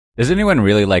Does anyone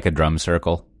really like a drum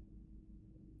circle?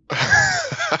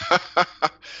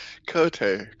 Cote.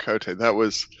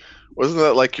 Wasn't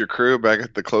that like your crew back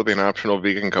at the clothing optional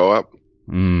vegan co-op?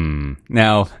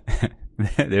 Now,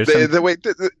 there's some Wait,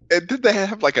 did they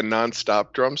have like a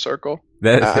non-stop drum circle?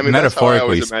 that I mean, that's how I metaphorically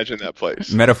always imagine that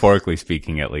place. metaphorically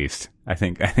speaking, at least. I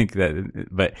think that,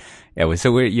 but yeah.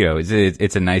 So we're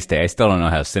it's a nice day. I still don't know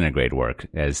how Centigrade work.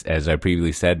 As I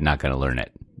previously said, not going to learn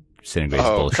it. Centigrade's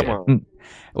Oh, bullshit. come on.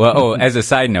 Well, as a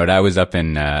side note, I was up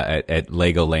in at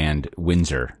Legoland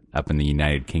Windsor, up in the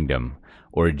United Kingdom,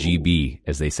 or GB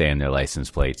as they say on their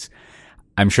license plates.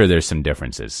 I'm sure there's some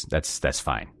differences. That's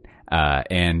fine. I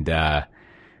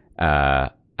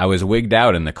was wigged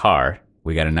out in the car.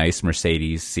 We got a nice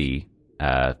Mercedes C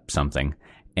something,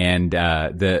 and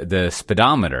the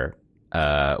speedometer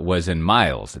was in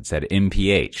miles. It said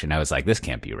MPH, and I was like, this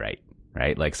can't be right.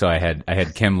 Right? Like, so I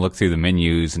had Kim look through the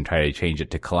menus and try to change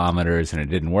it to kilometers, and it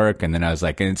didn't work. And then I was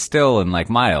like, and it's still in like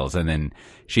miles. And then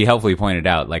she helpfully pointed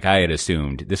out, like I had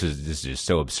assumed, this is just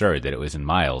so absurd that it was in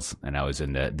miles and I was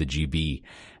in the GB,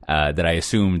 that I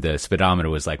assumed the speedometer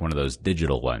was like one of those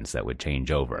digital ones that would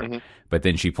change over. Mm-hmm. But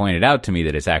then she pointed out to me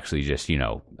that it's actually just,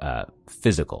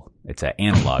 physical. It's an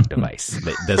analog device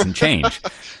that doesn't change.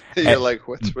 You're like,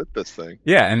 what's with this thing?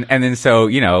 Yeah, and then so,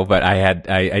 but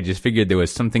I just figured there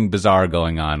was something bizarre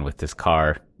going on with this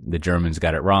car. The Germans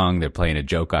got it wrong. They're playing a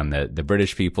joke on the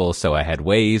British people. So I had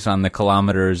Waze on the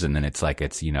kilometers, and then it's like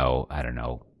it's, I don't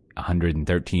know,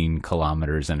 113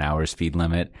 kilometers an hour speed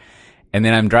limit. And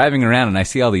then I'm driving around and I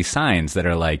see all these signs that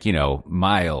are like,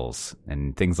 miles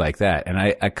and things like that. And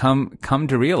I come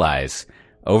to realize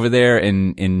over there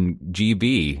in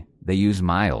GB, they use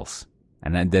miles.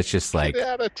 And that's just like Get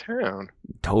out of town.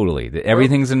 Totally.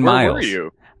 Everything's in Where miles. were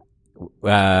you?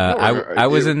 I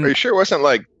was in. Are you sure it wasn't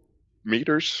like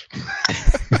meters?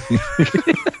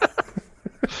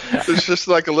 It's just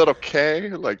like a little K,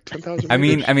 like 10,000 I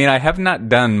mean, meters. I have not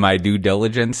done my due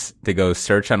diligence to go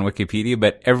search on Wikipedia,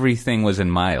 but everything was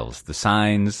in miles. The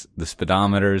signs, the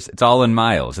speedometers, it's all in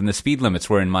miles. And the speed limits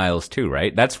were in miles too,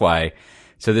 right? That's why.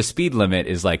 So the speed limit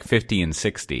is like 50 and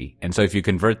 60. And so if you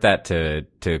convert that to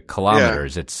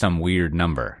kilometers, it's some weird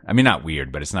number. I mean, not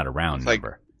weird, but it's not a round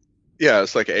number. Yeah,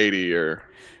 it's like 80 or.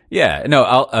 Yeah, no,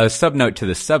 a subnote to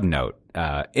the subnote,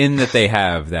 in that they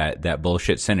have that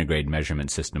bullshit centigrade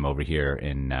measurement system over here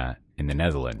in the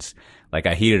Netherlands. Like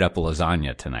I heated up a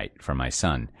lasagna tonight for my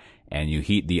son, and you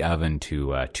heat the oven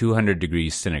to 200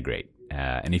 degrees centigrade.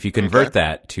 And if you convert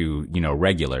that to,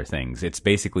 regular things, it's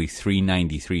basically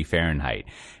 393 Fahrenheit.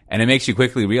 And it makes you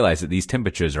quickly realize that these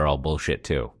temperatures are all bullshit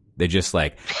too. They're just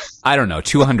like, I don't know,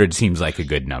 200 seems like a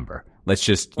good number. Let's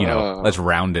just, let's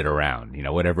round it around,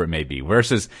 whatever it may be.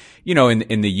 Versus,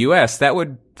 in the US, that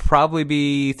would probably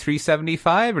be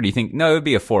 375, or do you think, no, it would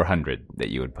be a 400 that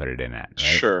you would put it in at, right?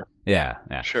 Sure. Yeah.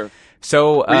 Sure.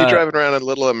 So, were you driving around in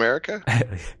Little America?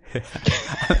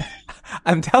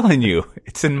 I'm telling you,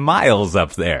 it's in miles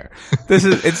up there.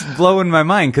 It's blowing my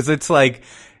mind because it's like,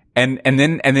 and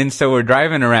then so we're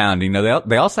driving around,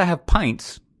 they also have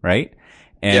pints, right?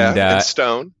 And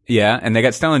stone. Yeah, and they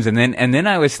got stones. And then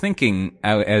I was thinking,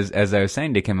 as I was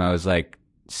saying to Kim, I was like,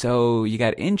 so you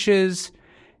got inches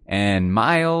and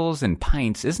miles and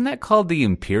pints. Isn't that called the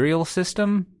imperial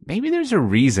system? Maybe there's a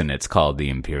reason it's called the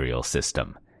imperial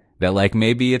system. That like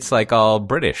maybe it's like all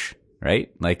British,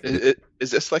 right? Like is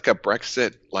this like a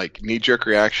Brexit like knee-jerk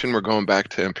reaction? We're going back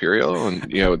to imperial, and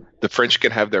the French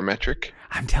can have their metric.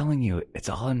 I'm telling you, it's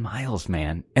all in miles,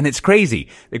 man. And it's crazy.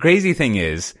 The crazy thing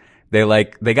is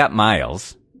they got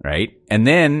miles, right? And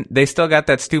then they still got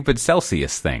that stupid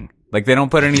Celsius thing. Like they don't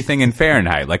put anything in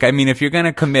Fahrenheit. Like, I mean, if you're going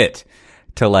to commit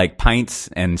to like pints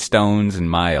and stones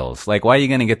and miles, like why are you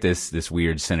going to get this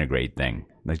weird centigrade thing?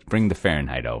 Like bring the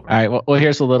Fahrenheit over. All right. Well,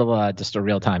 here's a little, just a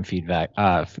real time feedback,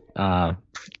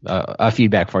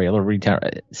 feedback for you. A little return.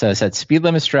 So it said speed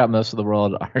limits throughout most of the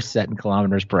world are set in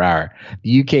kilometers per hour.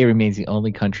 The UK remains the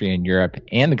only country in Europe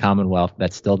and the Commonwealth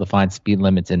that still defines speed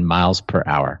limits in miles per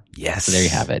hour. Yes. So there you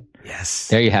have it. Yes.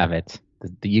 There you have it.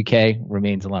 The UK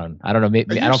remains alone. I don't know.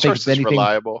 Maybe I don't think it's anything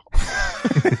reliable.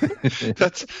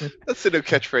 That's the new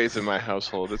catchphrase in my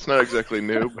household. It's not exactly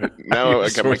new, but now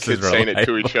I got my kids saying it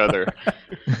to each other.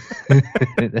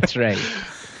 That's right.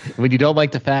 When you don't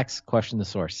like the facts, question the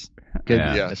source. Good.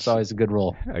 Yeah. That's always a good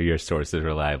rule. Your source is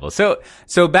reliable. So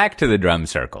back to the drum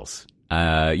circles.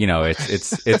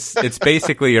 It's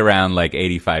basically around like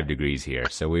 85 degrees here.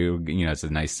 So it's a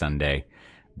nice Sunday.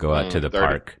 Go out to the 30.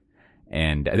 park.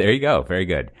 And there you go. Very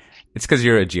good. It's because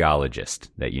you're a geologist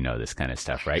that you know this kind of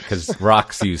stuff, right? Because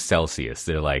rocks use Celsius.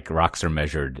 They're like rocks are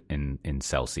measured in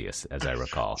Celsius, as I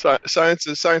recall. Science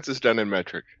is done in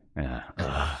metric.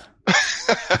 Yeah.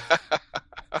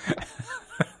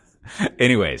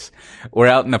 Anyways, we're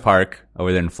out in the park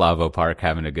over there in Flavo Park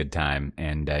having a good time,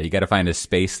 and you got to find a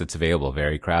space that's available,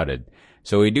 very crowded.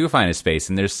 So we do find a space,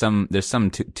 and there's some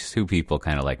two people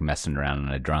kind of like messing around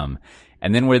on a drum,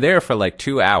 and then we're there for like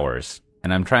 2 hours,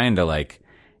 and I'm trying to like,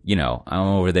 I'm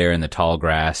over there in the tall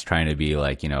grass trying to be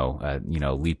like,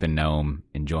 leaping gnome,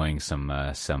 enjoying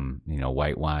some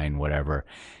white wine, whatever.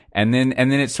 And then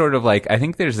it's sort of like, I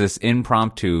think there's this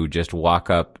impromptu just walk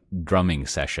up drumming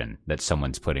session that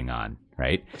someone's putting on,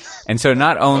 right? And so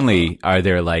not only are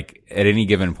there like at any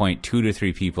given point 2 to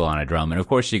 3 people on a drum, and of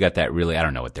course you got that really, I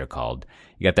don't know what they're called.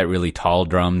 You got that really tall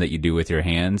drum that you do with your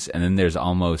hands, and then there's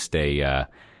almost the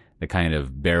kind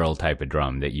of barrel type of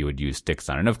drum that you would use sticks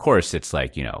on. And of course it's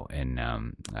like, in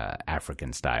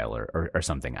African style or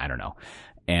something, I don't know.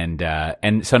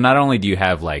 And so not only do you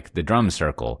have like the drum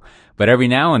circle, but every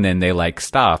now and then they like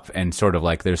stop and sort of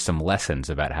like there's some lessons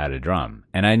about how to drum.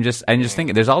 And I'm just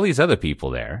thinking there's all these other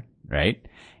people there, right?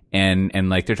 And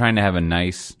like they're trying to have a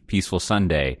nice peaceful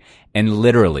Sunday, and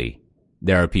literally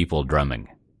there are people drumming,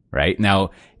 right?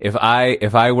 Now, if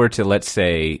I were to, let's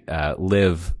say,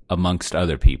 live amongst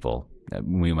other people,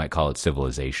 we might call it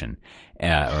civilization,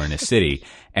 or in a city,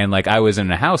 and like I was in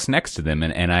a house next to them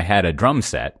and I had a drum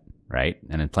set, right?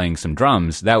 And playing some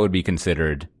drums, that would be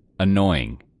considered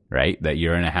annoying, right? That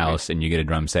you're in a house and you get a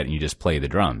drum set and you just play the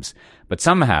drums. But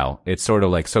somehow it's sort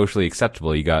of like socially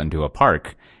acceptable. You got into a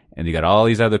park and you got all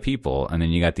these other people, and then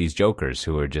you got these jokers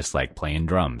who are just like playing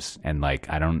drums. And like,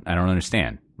 I don't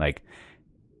understand. Like,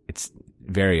 it's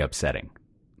very upsetting.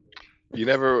 You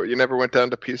never went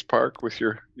down to Peace Park with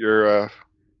your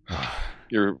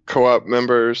co-op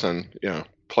members and,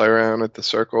 play around at the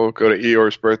circle, go to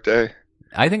Eeyore's birthday?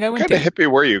 I think I went. What kind of hippie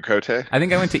were you, Cote? I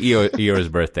think I went to Eeyore's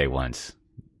birthday once,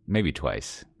 maybe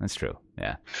twice. That's true.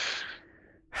 Yeah.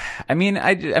 I mean,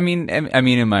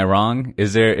 am I wrong?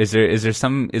 Is there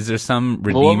some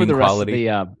redeeming what were the quality?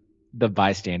 Rest of the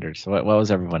bystanders? What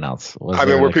was everyone else?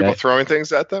 Were people throwing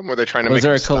things at them? Were they trying to? Was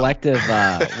there a collective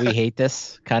 "we hate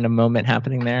this" kind of moment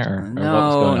happening there? Or No. What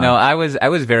was going on? I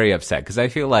was very upset because I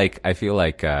feel like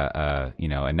a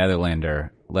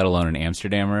Netherlander, let alone an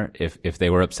Amsterdammer, if they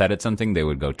were upset at something, they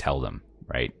would go tell them,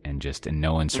 right? And just in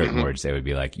no uncertain words, they would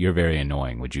be like, "You're very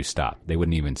annoying. Would you stop?" They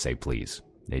wouldn't even say please.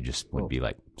 They just would be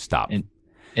like, "Stop." And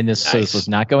this was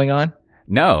not going on?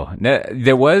 No,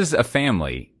 there was a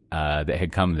family that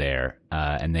had come there,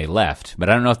 and they left. But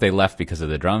I don't know if they left because of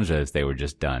the drums or if they were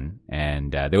just done.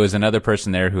 And there was another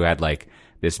person there who had like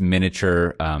this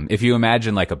miniature, if you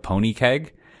imagine like a pony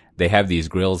keg, they have these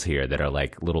grills here that are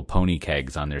like little pony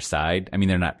kegs on their side. I mean,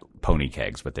 they're not pony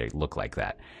kegs, but they look like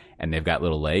that. And they've got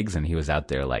little legs, and he was out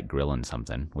there like grilling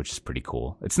something, which is pretty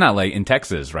cool. It's not like in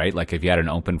Texas, right? Like if you had an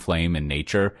open flame in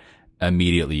nature,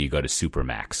 immediately you go to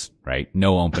Supermax, right?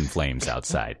 No open flames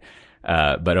outside.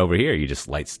 But over here, you just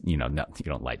light, you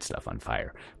don't light stuff on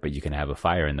fire, but you can have a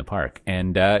fire in the park.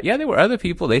 And, there were other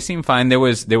people. They seemed fine. There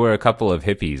were a couple of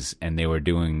hippies, and they were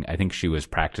doing, I think she was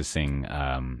practicing,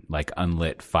 like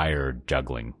unlit fire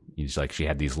juggling. She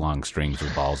had these long strings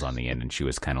with balls on the end, and she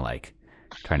was kind of like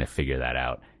trying to figure that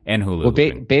out. And hula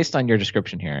hooping. Well, based on your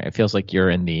description here, it feels like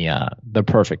you're in the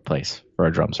perfect place for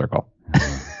a drum circle.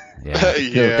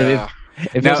 Yeah.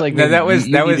 It feels like that was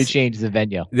to change the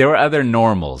venue. There were other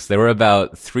normals. There were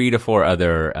about 3 to 4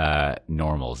 other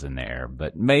normals in there,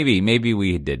 but maybe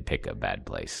we did pick a bad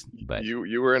place. But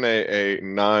you were in a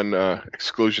non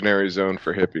exclusionary zone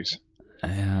for hippies.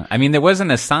 I mean, there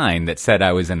wasn't a sign that said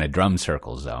I was in a drum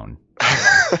circle zone.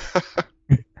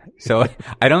 So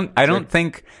I don't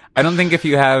think if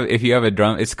you have a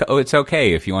drum, it's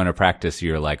okay if you want to practice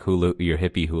your like your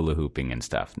hippie hula hooping and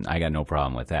stuff. I got no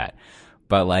problem with that.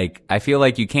 But like, I feel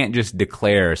like you can't just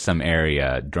declare some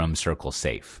area drum circle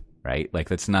safe, right? Like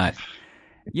that's not,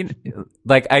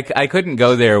 like I couldn't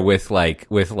go there with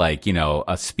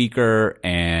a speaker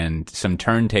and some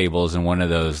turntables and one of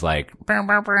those like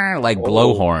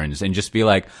blowhorns and just be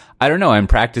like, I don't know, I'm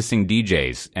practicing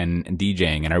DJing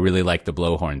and I really like the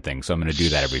blowhorn thing, so I'm going to do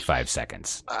that every 5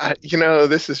 seconds.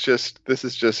 This is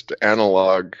just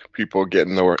analog people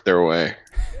getting their way,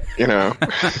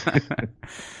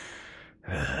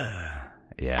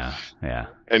 Yeah.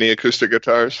 Any acoustic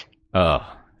guitars? Oh,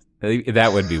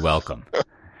 that would be welcome.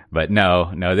 But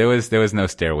no, there was no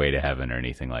Stairway to Heaven or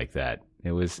anything like that.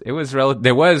 There was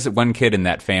one kid in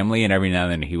that family, and every now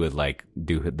and then he would like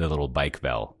do the little bike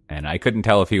bell, and I couldn't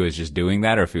tell if he was just doing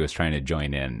that or if he was trying to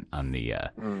join in on the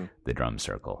drum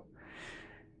circle.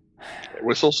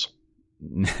 Whistles?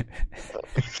 I'm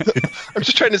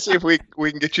just trying to see if we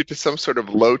can get you to some sort of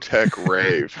low tech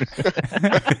rave.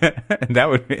 That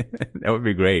would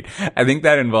be great. I think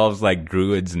that involves like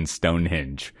druids and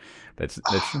Stonehenge. That's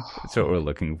what we're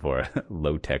looking for.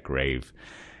 Low tech rave.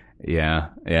 Yeah.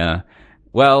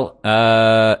 Well,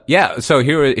 yeah. So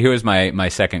here was my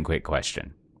second quick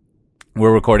question.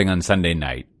 We're recording on Sunday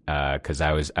night. Cause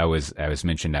I was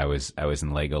mentioned I was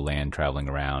in Legoland traveling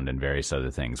around and various other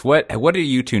things. What do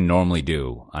you two normally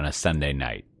do on a Sunday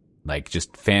night? Like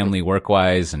just family work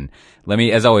wise? And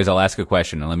as always, I'll ask a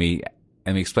question and let me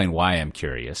explain why I'm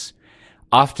curious.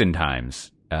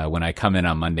 Oftentimes, when I come in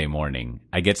on Monday morning,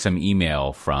 I get some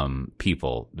email from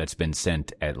people that's been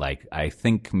sent at I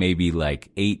think maybe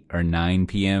 8 or 9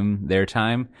 p.m. their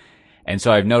time. And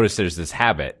so I've noticed there's this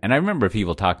habit, and I remember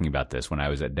people talking about this when I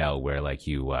was at Dell, where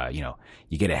you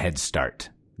get a head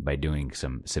start by doing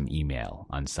some email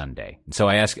on Sunday. So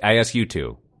I ask you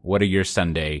two, what are your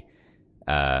Sunday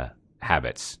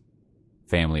habits,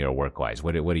 family or work wise?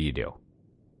 What do you do?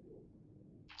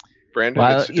 Brandon,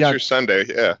 it's your Sunday.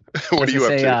 Yeah. What are you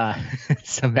up to?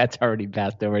 So Matt's already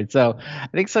passed over. So I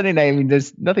think Sunday night, I mean,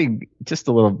 there's nothing, just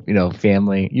a little,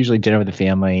 family, usually dinner with the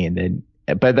family, and then.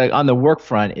 But on the work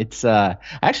front, it's I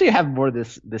actually have more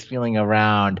this feeling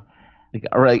around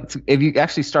if you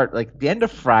actually start the end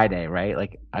of Friday,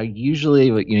 right? I usually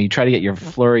you try to get your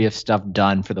flurry of stuff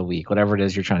done for the week, whatever it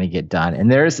is you're trying to get done, and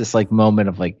there is this moment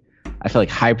of I feel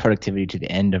high productivity to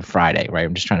the end of Friday, right?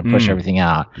 I'm just trying to push everything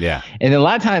out. Yeah. And then a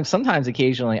lot of times,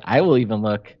 occasionally, I will even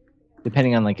look,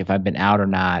 depending on if I've been out or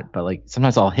not, but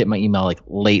sometimes I'll hit my email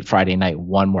late Friday night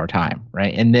one more time,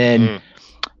 right? And then.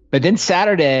 But then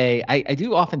Saturday, I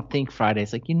do often think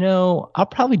Fridays, I'll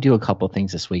probably do a couple of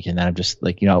things this weekend that I'm just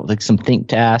some think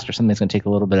task or something that's going to take a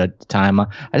little bit of time. I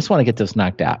just want to get those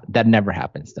knocked out. That never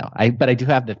happens though. But I do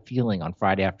have the feeling on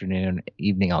Friday afternoon,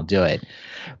 evening, I'll do it.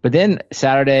 But then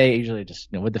Saturday, usually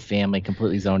just with the family,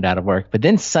 completely zoned out of work. But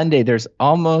then Sunday, there's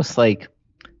almost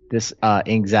this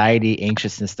anxiety,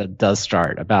 anxiousness that does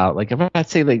start about I'd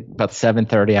say about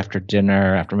 7:30 after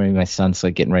dinner, after maybe my son's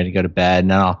getting ready to go to bed,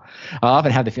 and I'll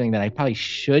often have the feeling that I probably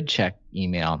should check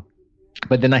email,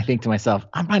 but then I think to myself,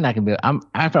 I'm probably not gonna be.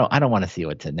 I don't want to see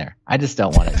what's in there. I just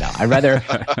don't want to know. I'd rather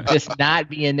just not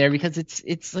be in there, because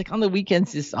it's on the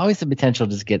weekends, there's always the potential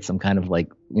to just get some kind of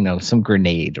some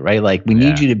grenade, right? We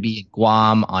need you to be in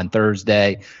Guam on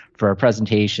Thursday for a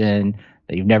presentation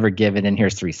that you've never given, and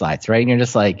here's 3 slides, right? And you're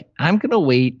just I'm gonna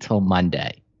wait till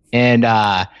Monday. And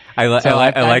I like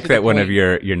that one of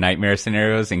your nightmare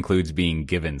scenarios includes being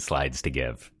given slides to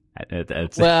give.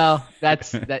 That's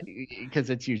because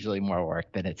it's usually more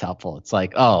work than it's helpful. It's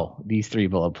these 3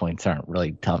 bullet points aren't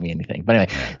really telling me anything. But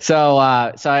anyway, so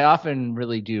I often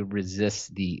really do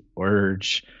resist the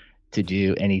urge to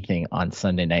do anything on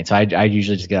Sunday night. So I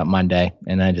usually just get up Monday,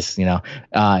 and I just, in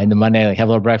the Monday, have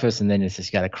a little breakfast, and then it's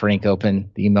just got to crank open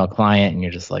the email client, and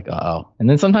you're just uh-oh. And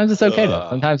then sometimes it's okay though.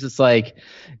 Sometimes it's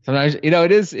sometimes, there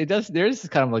is this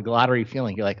kind of lottery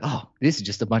feeling. You're oh, this is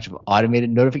just a bunch of automated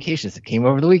notifications that came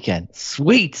over the weekend.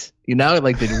 Sweet.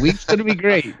 The week's going to be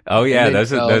great. Oh yeah.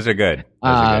 Those are good.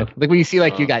 When you see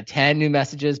you got 10 new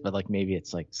messages, but maybe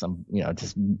it's some,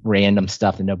 just random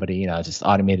stuff that nobody, just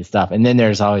automated stuff. And then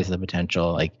there's always the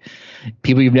potential,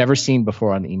 people you've never seen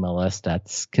before on the email list.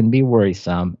 Can be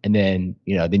worrisome. And then,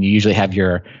 then you usually have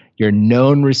your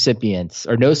known recipients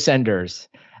or no senders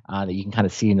that you can kind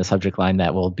of see in the subject line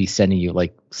that will be sending you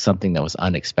something that was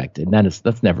unexpected. And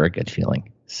that's never a good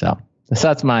feeling. So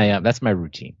that's my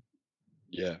routine.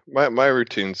 Yeah, my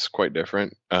routine's quite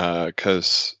different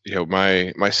because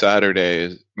my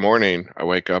Saturday morning, I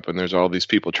wake up and there's all these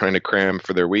people trying to cram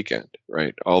for their weekend,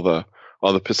 right? All the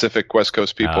Pacific West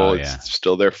Coast people, it's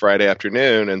still their Friday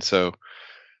afternoon, and so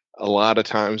a lot of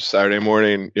times Saturday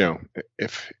morning,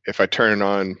 if I turn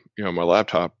on my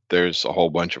laptop, there's a whole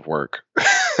bunch of work,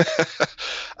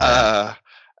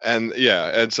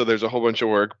 and so there's a whole bunch of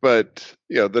work. But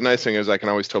the nice thing is I can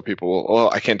always tell people, well,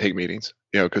 I can't take meetings,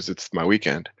 because it's my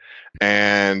weekend,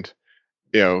 and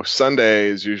Sunday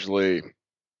is usually,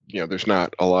 there's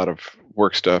not a lot of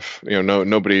work stuff.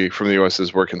 Nobody from the U.S.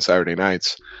 is working Saturday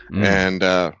nights, and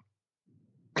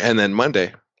then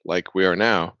Monday, like we are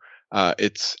now,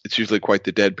 it's usually quite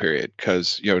the dead period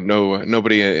because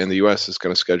nobody in the U.S. is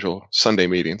going to schedule Sunday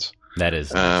meetings. That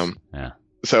is, nice. Yeah.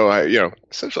 So I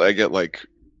essentially I get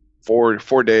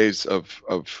 4 days of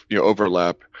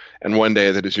overlap, and one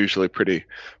day that is usually pretty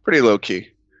low key.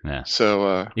 Yeah.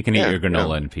 So you can eat your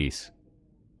granola in peace.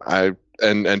 And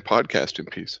podcast in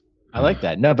peace. I like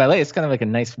that. No, but it's kind of a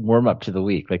nice warm up to the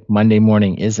week. Monday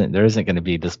morning isn't going to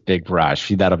be this big rush.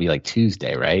 That'll be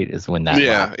Tuesday, right? Is when that.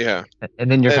 Yeah.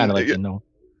 And then you're kind of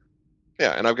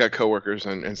Yeah, and I've got coworkers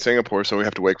in Singapore, so we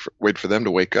have to wait for them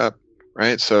to wake up,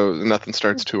 right? So nothing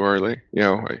starts too early.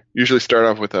 I usually start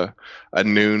off with a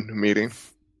noon meeting.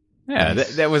 Yeah,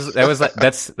 that was like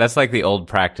that's like the old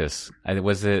practice.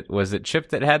 Was it Chip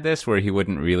that had this, where he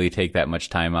wouldn't really take that much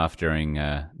time off during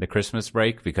the Christmas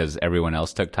break because everyone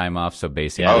else took time off. So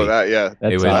basically,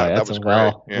 that's a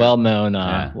well-known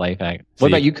life hack. What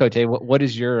about you, Cote? What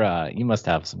is your? You must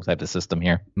have some type of system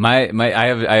here. I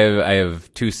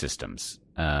have two systems.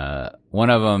 One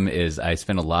of them is I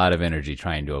spend a lot of energy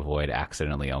trying to avoid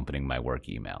accidentally opening my work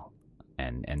email.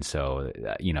 And so,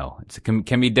 it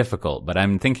can be difficult, but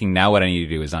I'm thinking now what I need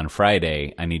to do is on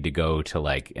Friday, I need to go to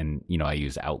I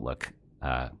use Outlook,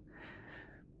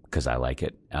 cause I like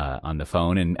it, on the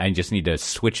phone, and I just need to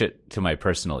switch it to my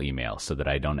personal email so that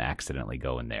I don't accidentally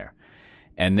go in there.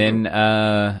 And then,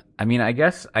 I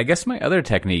guess my other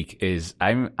technique is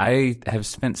I have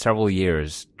spent several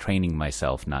years training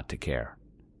myself not to care.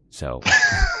 So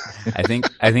I think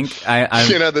I'm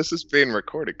this is being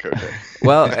recorded, Cote.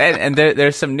 Well, and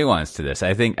there's some nuance to this.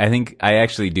 I think I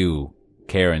actually do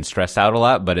care and stress out a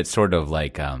lot, but it's sort of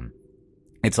like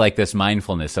it's like this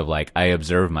mindfulness of like I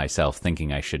observe myself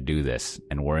thinking I should do this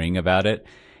and worrying about it,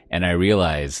 and I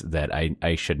realize that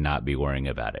I should not be worrying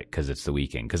about it because it's the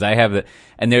weekend. Because I have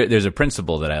there's a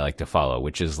principle that I like to follow,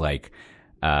 which is like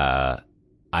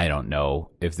I don't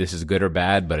know if this is good or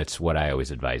bad, but it's what I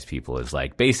always advise people is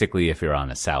like, basically, if you're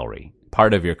on a salary,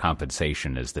 part of your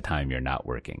compensation is the time you're not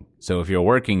working. So if you're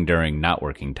working during not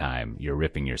working time, you're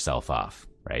ripping yourself off,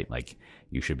 right? Like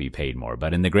you should be paid more.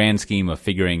 But in the grand scheme of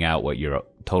figuring out what your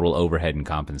total overhead and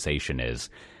compensation is,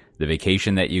 the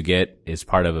vacation that you get is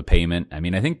part of a payment. I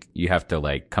mean, I think you have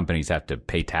to companies have to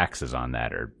pay taxes on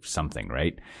that or something,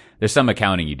 right? There's some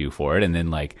accounting you do for it. And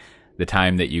then the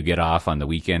time that you get off on the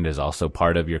weekend is also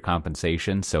part of your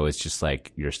compensation. So it's just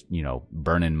like you're,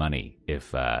 burning money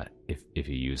if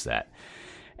you use that.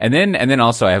 And then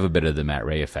also I have a bit of the Matt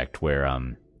Ray effect where,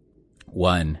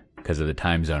 one, because of the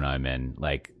time zone I'm in,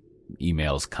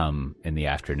 emails come in the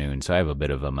afternoon. So I have a bit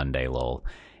of a Monday lull.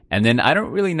 And then I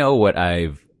don't really know what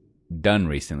I've done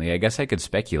recently. I guess I could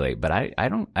speculate, but I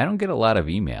don't get a lot of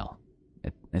email.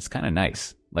 It's kind of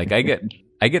nice.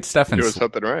 I get stuff in doing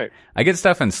something right. I get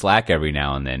stuff in Slack every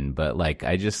now and then, but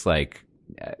I just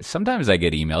sometimes I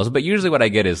get emails, but usually what I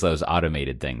get is those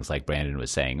automated things like Brandon was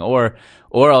saying, or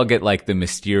I'll get the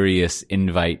mysterious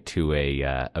invite to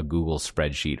a Google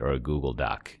spreadsheet or a Google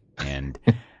Doc. And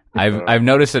I've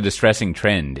noticed a distressing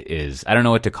trend is I don't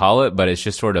know what to call it, but it's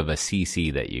just sort of a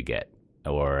CC that you get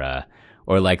or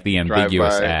the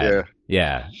ambiguous ad.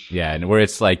 Yeah. And where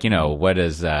it's what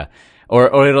is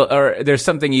Or there's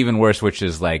something even worse, which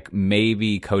is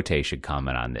maybe Cote should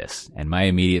comment on this. And my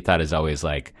immediate thought is always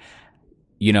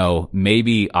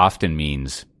maybe often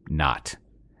means not.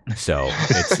 So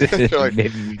it's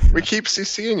we keep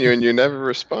CCing you and you never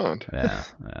respond. Yeah.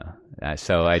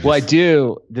 So I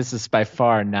do. This is by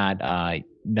far not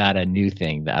a new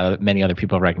thing that many other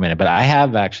people have recommended, but I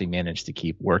have actually managed to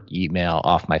keep work email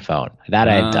off my phone. That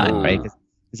I've done, right? Because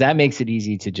that makes it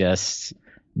easy to just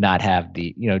not have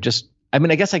the, I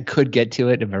guess I could get to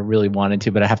it if I really wanted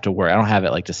to, but I have to worry. I don't have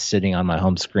it just sitting on my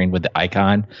home screen with the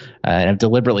icon, and I've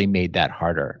deliberately made that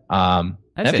harder.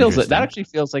 That actually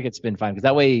feels like it's been fine because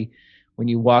that way, when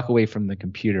you walk away from the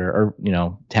computer or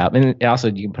tab, and also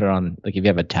you can put it on if you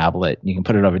have a tablet, you can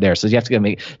put it over there. So you have to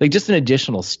make just an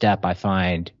additional step. I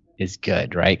find is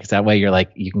good, right? Because that way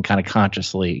you can kind of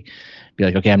consciously be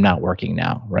okay, I'm not working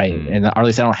now, right? And or at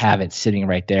least I don't have it sitting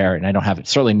right there, and I don't have it.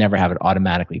 Certainly, never have it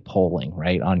automatically polling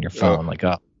right on your phone.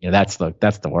 That's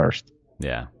the worst.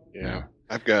 Yeah.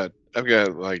 I've got 8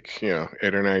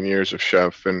 or 9 years of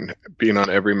Chef and being on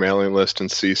every mailing list in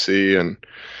CC, and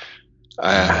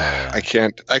I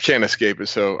can't escape it.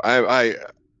 So I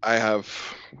have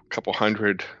a couple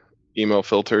hundred email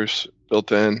filters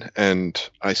built in, and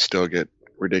I still get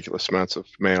ridiculous amounts of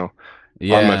mail.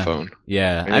 On my phone.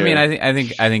 Yeah. I mean, I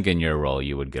think in your role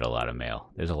you would get a lot of mail.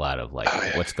 There's a lot of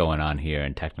what's going on here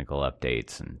and technical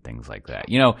updates and things like that.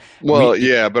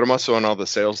 But I'm also on all the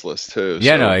sales lists too.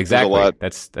 Yeah, no, exactly.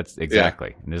 That's exactly.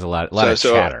 Yeah. And there's a lot of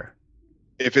chatter.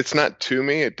 If it's not to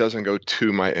me, it doesn't go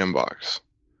to my inbox.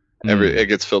 It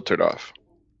gets filtered off.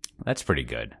 That's pretty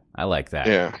good. I like that.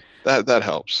 Yeah. That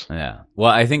helps. Yeah. Well,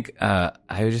 I think I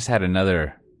just had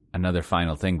another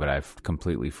final thing, but I've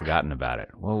completely forgotten about it.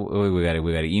 Well, we got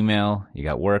email, you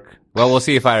got work. Well, we'll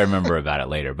see if I remember about it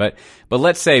later. But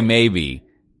let's say maybe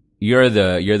you're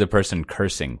the person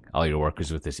cursing all your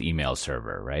workers with this email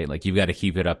server, right? You've got to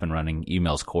keep it up and running.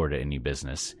 Email's core to any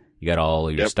business. You got all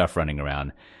your stuff running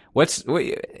around.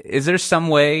 Is there some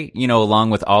way, along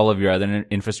with all of your other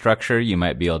infrastructure, you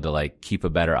might be able to like keep a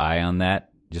better eye on that?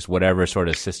 Just whatever sort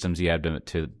of systems you have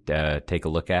to take a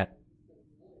look at?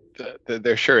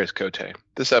 There sure is, Cote.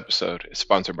 This episode is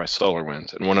sponsored by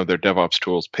SolarWinds and one of their DevOps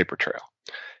tools, Papertrail.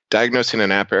 Diagnosing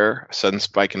an app error, a sudden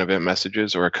spike in event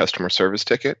messages, or a customer service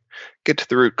ticket? Get to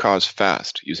the root cause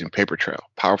fast using Papertrail,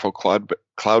 powerful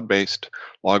cloud-based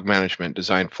log management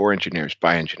designed for engineers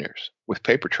by engineers. With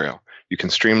Papertrail, you can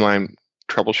streamline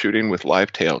troubleshooting with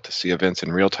LiveTail to see events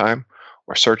in real time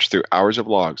or search through hours of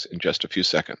logs in just a few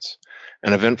seconds.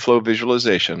 An event flow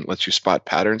visualization lets you spot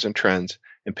patterns and trends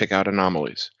and pick out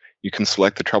anomalies. You can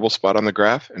select the trouble spot on the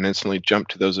graph and instantly jump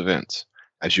to those events.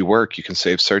 As you work, you can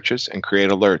save searches and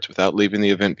create alerts without leaving the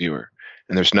event viewer.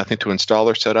 And there's nothing to install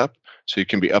or set up, so you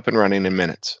can be up and running in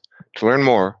minutes. To learn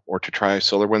more or to try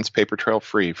SolarWinds Papertrail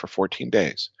free for 14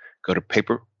 days, go to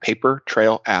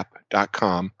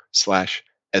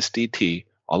papertrailapp.com/SDT,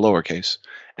 all lowercase,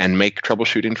 and make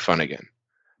troubleshooting fun again.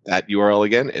 That URL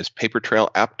again is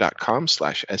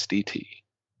papertrailapp.com/SDT.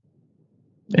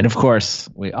 And of course,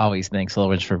 we always thank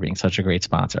SolarWinds for being such a great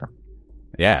sponsor.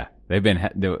 Yeah, they've been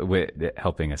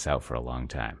helping us out for a long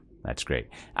time. That's great.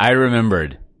 I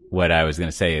remembered what I was going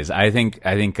to say is I think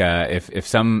if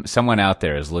someone out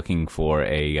there is looking for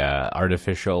a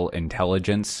artificial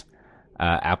intelligence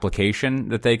application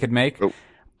that they could make,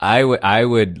 I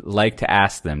would like to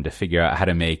ask them to figure out how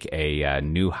to make a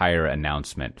new hire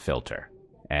announcement filter.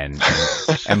 And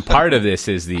part of this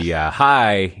is the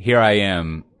hi, here I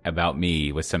am about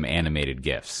me with some animated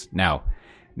GIFs. Now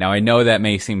I know that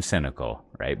may seem cynical,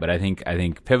 right? But I think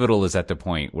Pivotal is at the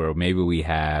point where maybe we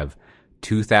have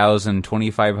 2,000,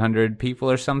 2,500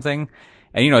 people or something.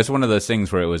 And it's one of those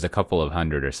things where it was a couple of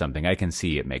hundred or something. I can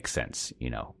see it makes sense.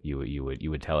 You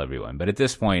would tell everyone. But at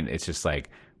this point, it's just like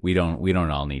we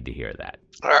don't all need to hear that.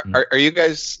 Are you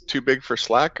guys too big for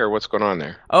Slack, or what's going on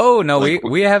there? Oh no,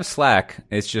 we have Slack.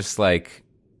 It's just like,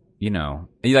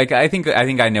 I think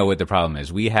I know what the problem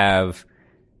is. We have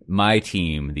my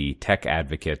team, the tech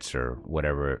advocates or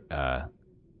whatever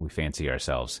we fancy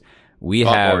ourselves. We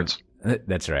Thought have Lords.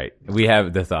 That's right. We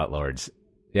have the Thought Lords.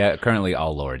 Yeah, currently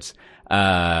all Lords.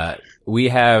 We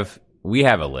have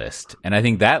a list, and I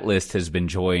think that list has been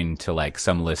joined to like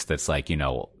some list that's like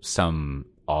some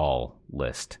all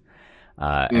list.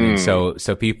 And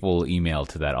so people email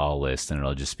to that all list, and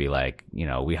it'll just be like,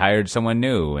 we hired someone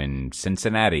new in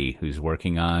Cincinnati who's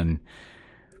working on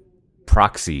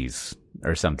proxies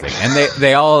or something, and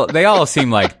they all seem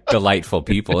like delightful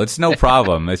people. It's no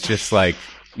problem. It's just like,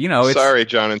 it's, sorry,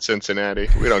 John in Cincinnati,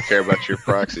 we don't care about your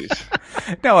proxies.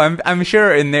 No, I'm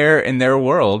sure in their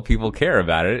world people care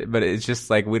about it, but it's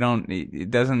just like it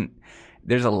doesn't.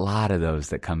 There's a lot of those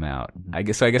that come out. I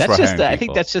guess that's we're hiring people. I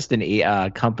think that's just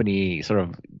a company sort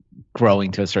of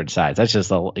growing to a certain size. That's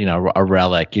just a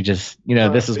relic. You just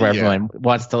this is where everyone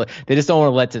wants to. They just don't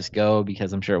want to let this go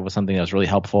because I'm sure it was something that was really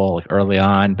helpful like early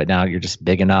on. But now you're just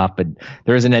big enough. But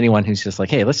there isn't anyone who's just like,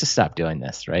 hey, let's just stop doing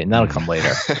this, right? And that'll come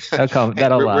later.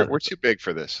 We're too big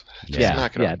for this.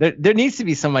 There needs to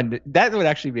be someone that would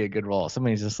actually be a good role.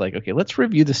 Somebody who's just like, okay, let's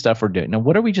review the stuff we're doing. Now,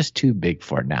 what are we just too big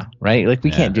for now, right? Like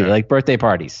we can't do like birthday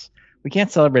parties. We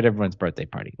can't celebrate everyone's birthday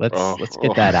party. Let's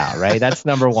get that out, right? That's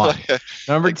number one.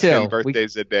 Number two, 10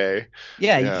 birthdays a day.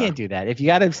 Yeah, you can't do that. If you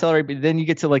got to celebrate, then you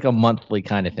get to like a monthly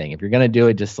kind of thing. If you're gonna do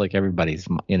it, just like everybody's,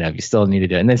 if you still need to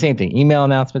do it. And the same thing, email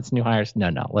announcements, new hires.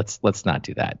 No, let's not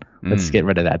do that. Let's get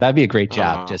rid of that. That'd be a great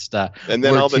job. And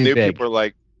then all the new people are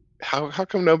like, how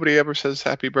come nobody ever says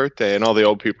happy birthday? And all the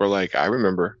old people are like, I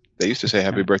remember. They used to say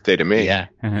happy birthday to me. Yeah.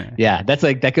 Yeah. That's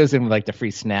like, that goes in with like the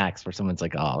free snacks where someone's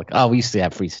like, we used to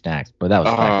have free snacks, but that was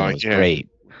back when it was great.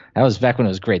 That was back when it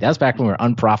was great. That was back when we were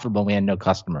unprofitable and we had no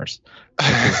customers.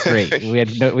 It was great.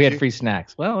 We had free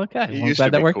snacks. Well, okay. I'm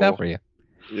glad that worked out for you.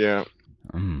 Yeah.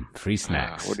 Free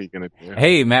snacks. What are you going to do?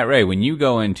 Hey, Matt Ray, when you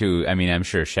go into, I'm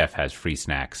sure Chef has free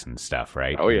snacks and stuff,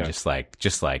 right? Oh, yeah. Just like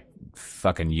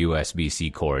fucking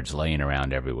USB-C cords laying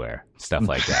around everywhere. Stuff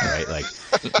like that, right? Like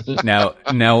now,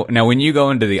 when you go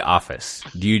into the office,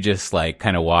 do you just like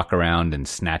kind of walk around and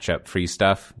snatch up free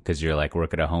stuff? Because you're like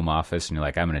work at a home office and you're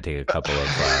like, I'm going to take a couple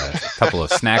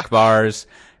of snack bars.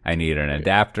 I need an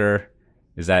adapter.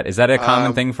 Is that a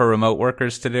common thing for remote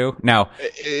workers to do? Now,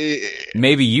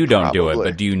 maybe you don't do it,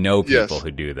 but do you know people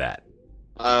who do that?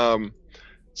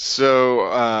 So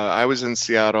I was in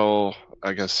Seattle,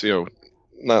 I guess,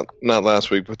 not last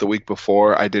week, but the week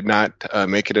before. I did not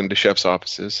make it into Chef's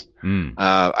offices.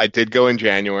 I did go in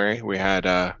January. We had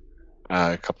a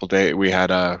couple days. We had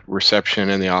a reception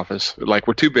in the office. Like,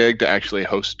 we're too big to actually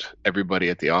host everybody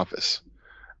at the office.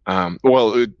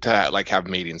 Well, to like have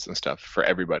meetings and stuff for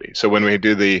everybody. So when we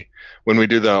do the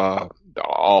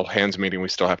all hands meeting, we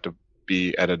still have to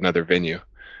be at another venue.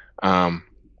 But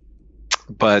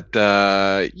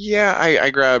yeah, I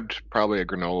grabbed probably a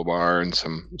granola bar and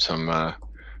some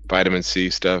vitamin C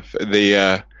stuff.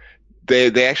 They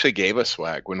actually gave us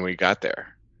swag when we got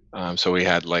there. So we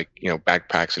had like,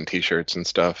 backpacks and T-shirts and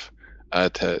stuff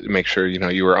to make sure,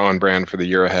 you were on brand for the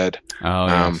year ahead. Oh,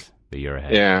 yes. The year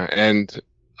ahead. Yeah. And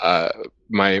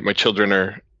my children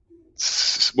are,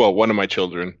 well, one of my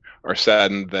children are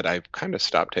saddened that I've kind of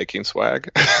stopped taking swag.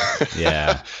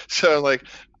 Yeah. So like,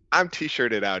 I'm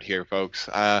T-shirted out here, folks.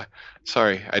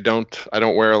 Sorry, I don't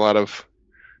wear a lot of,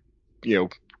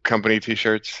 company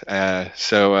T-shirts.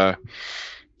 So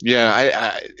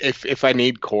yeah, if I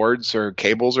need cords or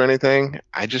cables or anything,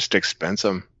 I just expense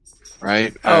them,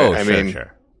 right? Oh, I sure, mean,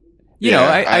 sure.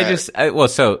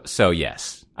 So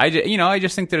yes, I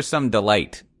just think there's some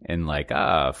delight in like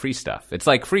free stuff. It's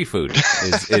like free food.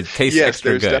 It tastes yes,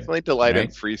 extra there's good. definitely delight in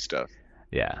right? free stuff.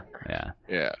 Yeah.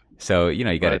 So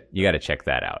you gotta check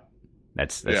that out.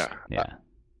 That's yeah.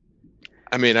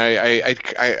 I mean,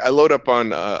 I load up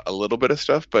on a little bit of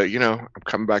stuff, but I'm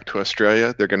coming back to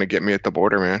Australia. They're gonna get me at the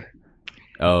border, man.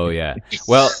 Oh yeah.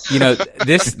 Well,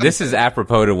 this is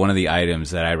apropos to one of the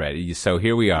items that I read. So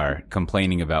here we are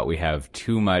complaining about we have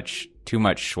too much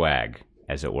swag,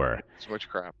 as it were. So much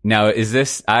crap. Now, is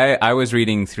this? I was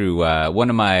reading through one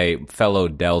of my fellow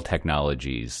Dell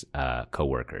Technologies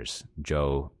coworkers,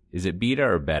 Joe. Is it Beta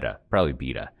or Beta? Probably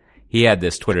Beta. He had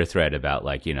this Twitter thread about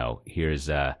like, here's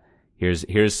a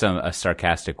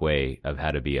sarcastic way of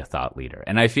how to be a thought leader.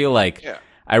 And I feel like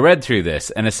I read through this,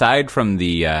 and aside from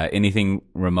the anything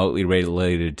remotely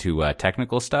related to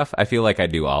technical stuff, I feel like I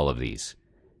do all of these.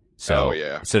 So,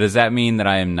 So does that mean that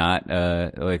I am not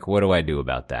like? What do I do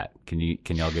about that? Can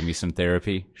y'all give me some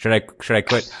therapy? Should I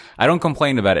quit? I don't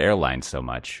complain about airlines so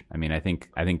much. I mean, I think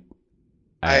I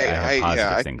have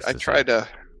positive things to say.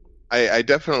 I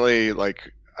definitely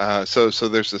like. So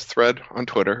there's this thread on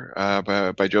Twitter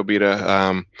by Joe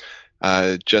Beta.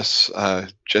 Jesse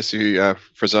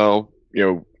Frizzell,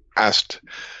 asked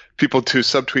people to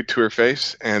subtweet to her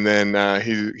face, and then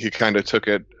he kind of took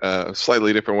it a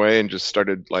slightly different way and just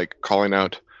started like calling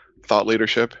out thought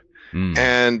leadership.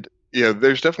 And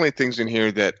there's definitely things in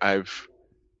here that I've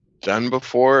done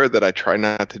before that I try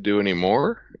not to do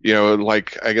anymore.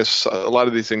 Like I guess a lot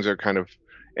of these things are kind of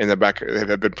in the back,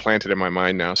 have been planted in my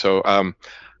mind now. So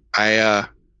I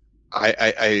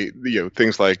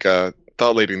things like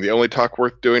thought leading. The only talk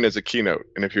worth doing is a keynote,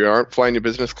 and if you aren't flying your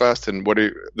business class, then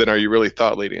are you really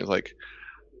thought leading? It's like,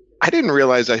 I didn't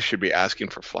realize I should be asking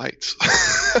for flights.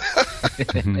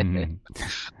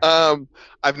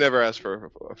 I've never asked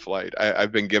for a flight.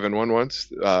 I've been given one once,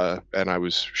 and I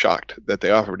was shocked that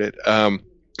they offered it.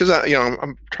 Because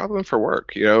I'm traveling for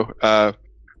work,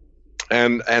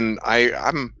 and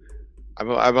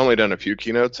I've only done a few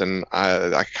keynotes, and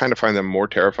I kind of find them more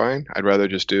terrifying. I'd rather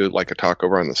just do like a talk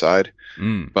over on the side.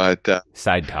 But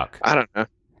side talk. I don't know.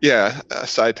 Yeah,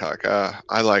 side talk.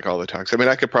 I like all the talks. I mean,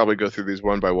 I could probably go through these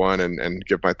one by one and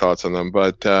give my thoughts on them.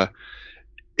 But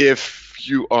if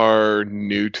you are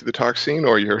new to the talk scene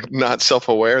or you're not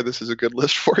self-aware, this is a good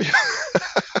list for you.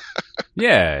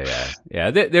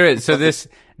 Yeah. There is. So this.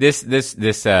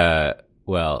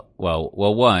 Well,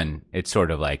 one, it's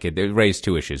sort of like it raised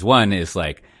two issues. One is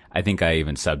like, I think I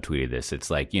even subtweeted this. It's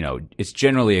like, it's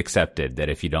generally accepted that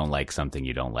if you don't like something,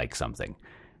 you don't like something,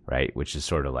 right? Which is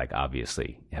sort of like,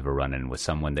 obviously, you have a run-in with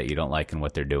someone that you don't like and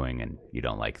what they're doing, and you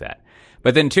don't like that.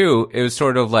 But then two, it was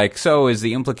sort of like, so is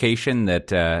the implication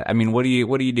that, what do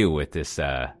you do with this,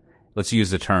 let's use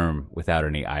the term without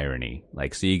any irony.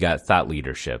 Like, so you got thought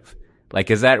leadership.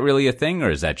 Like, is that really a thing,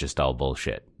 or is that just all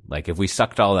bullshit? Like, if we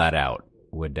sucked all that out,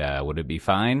 would it be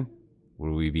fine?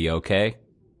 Would we be okay?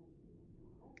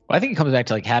 Well, I think it comes back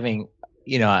to like having,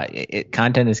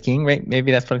 content is king, right?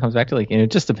 Maybe that's what it comes back to. Like, it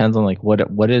just depends on like what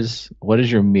is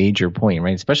your major point,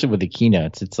 right? Especially with the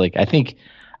keynotes, it's like I think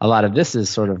a lot of this is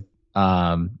sort of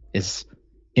is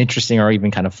interesting or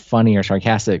even kind of funny or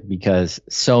sarcastic because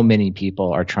so many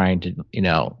people are trying to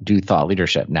do thought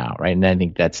leadership now, right? And I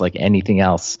think that's like anything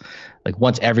else. Like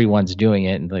once everyone's doing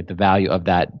it, and like the value of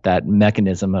that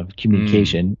mechanism of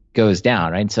communication goes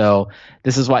down, right? So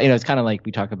this is why it's kind of like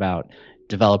we talk about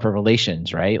developer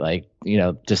relations, right? Like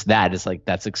just that is like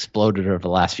that's exploded over the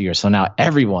last few years. So now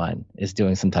everyone is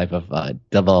doing some type of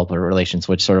developer relations,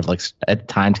 which sort of like at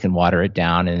times can water it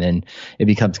down, and then it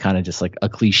becomes kind of just like a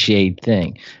cliched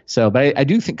thing. So, but I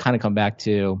do think kind of come back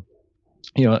to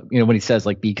when he says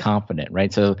like be confident,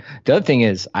 right? So the other thing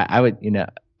is I would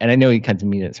and I know he kind of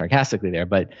means it sarcastically there,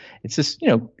 but it's just,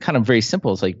 kind of very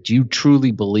simple. It's like, do you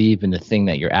truly believe in the thing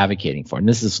that you're advocating for? And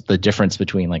this is the difference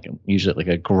between like usually like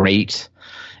a great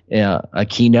a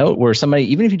keynote where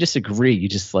somebody, even if you disagree, you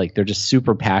just like, they're just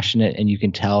super passionate and you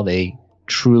can tell they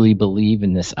truly believe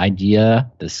in this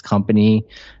idea, this company,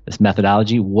 this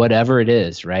methodology, whatever it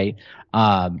is, right?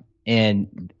 And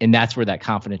that's where that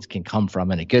confidence can come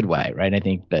from in a good way, right? I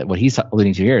think that what he's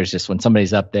alluding to here is just when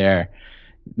somebody's up there,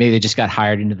 maybe they just got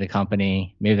hired into the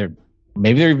company, maybe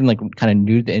they're even like kind of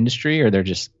new to the industry, or they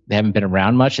haven't been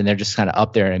around much, and they're just kind of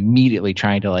up there and immediately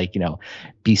trying to like,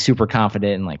 be super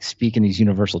confident and like speak in these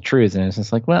universal truths. And it's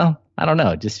just like, well, I don't know.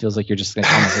 It just feels like you're just kind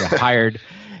of like a hired,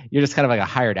 you're just kind of like a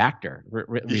hired actor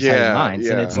reciting lines.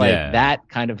 And it's like that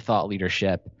kind of thought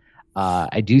leadership.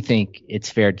 I do think it's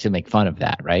fair to make fun of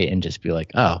that, right? And just be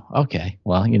like, oh, okay,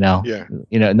 well,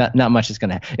 not much is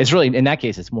going to, it's really, in that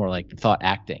case, it's more like thought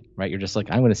acting, right? You're just like,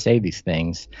 I'm going to say these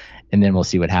things and then we'll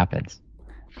see what happens.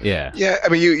 Yeah. Yeah. I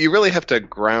mean, you really have to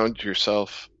ground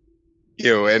yourself,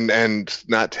 and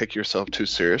not take yourself too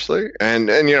seriously. And,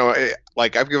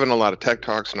 like I've given a lot of tech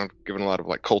talks and I've given a lot of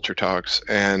like culture talks,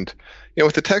 and,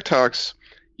 with the tech talks,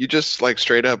 you just like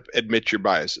straight up admit your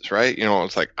biases, right?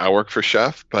 It's like, I work for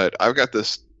Chef, but I've got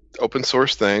this open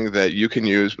source thing that you can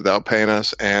use without paying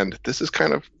us, and this is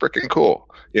kind of freaking cool.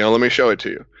 Let me show it to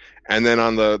you. And then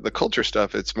on the culture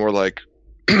stuff, it's more like,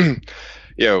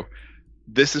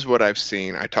 this is what I've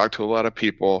seen. I talk to a lot of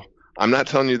people. I'm not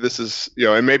telling you this is,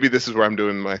 and maybe this is where I'm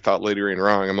doing my thought leadering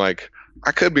wrong. I'm like,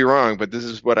 I could be wrong, but this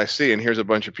is what I see, and here's a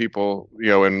bunch of people,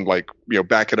 and like,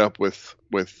 back it up with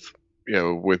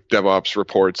DevOps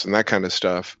reports and that kind of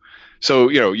stuff. So,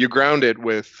 you ground it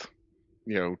with,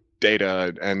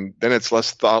 data, and then it's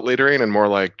less thought leadering and more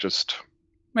like just.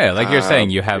 Yeah, like you're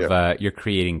saying, you have, you're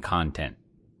creating content,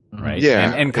 right?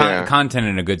 Yeah. And content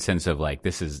in a good sense of like,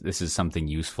 this is something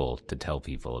useful to tell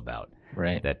people about,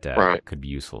 right? That could be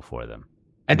useful for them.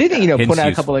 I did think, point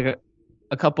out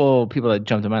a couple people that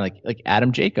jumped to mind, like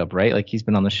Adam Jacob, right? Like he's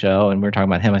been on the show and we were talking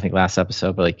about him, I think last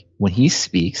episode, but like when he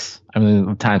speaks, I mean,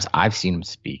 the times I've seen him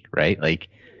speak, right? Like,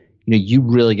 you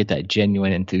really get that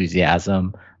genuine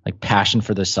enthusiasm, like passion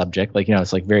for the subject. Like,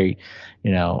 it's like very,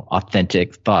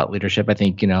 authentic thought leadership. I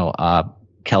think,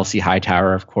 Kelsey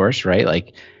Hightower, of course, right?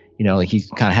 Like, he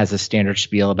kind of has a standard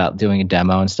spiel about doing a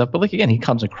demo and stuff, but like, again, he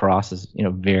comes across as,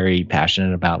 very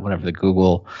passionate about whatever the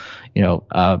Google,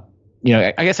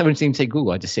 I guess I wouldn't even say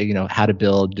Google. I'd just say, how to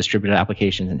build distributed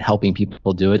applications and helping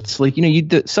people do it. It's like,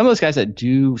 some of those guys that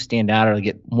do stand out or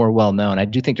get more well known. I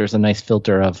do think there's a nice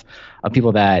filter of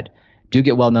people that do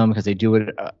get well known because they do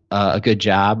it a good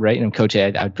job, right? And Coach,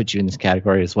 I would put you in this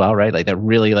category as well, right? Like that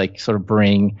really like sort of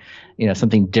bring,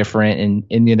 something different,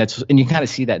 and you kind of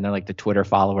see that in like the Twitter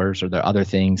followers or the other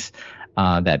things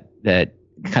that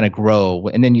kind of grow,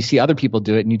 and then you see other people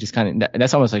do it, and you just kind of,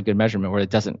 that's almost like a good measurement where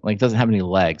it doesn't have any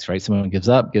legs, right? Someone gives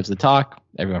the talk,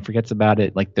 everyone forgets about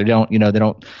it, like they don't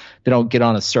get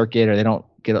on a circuit, or they don't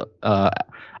get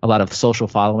a lot of social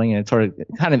following, and it's sort of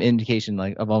kind of indication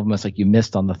like of almost like you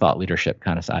missed on the thought leadership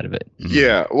kind of side of it.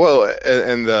 Yeah, well,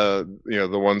 and the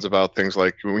the ones about things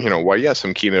like why yes,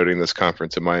 I'm keynoting this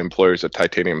conference and my employer's a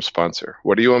Titanium sponsor.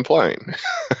 What are you implying?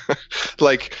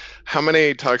 Like how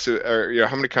many talks or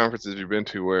how many conferences have you been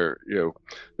to where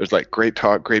there's like great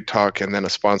talk and then a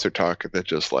sponsor talk that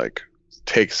just like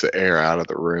takes the air out of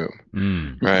the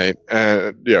room, right?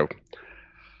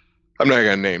 I'm not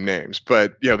gonna name names,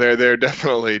 but there are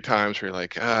definitely times where you're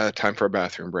like, time for a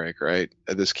bathroom break, right?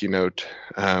 At this keynote,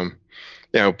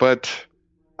 but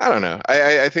I don't know.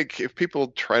 I think if people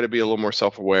try to be a little more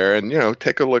self-aware and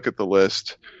take a look at the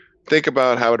list, think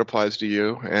about how it applies to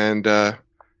you, and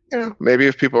maybe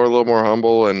if people are a little more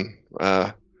humble and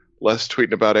less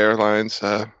tweeting about airlines,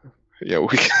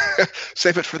 we can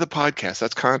save it for the podcast.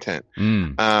 That's content.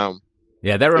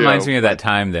 Yeah, that reminds me of that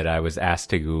time that I was asked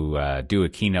to go do a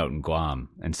keynote in Guam,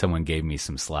 and someone gave me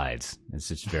some slides. It's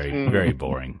just very, very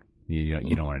boring. You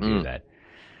don't want to do that.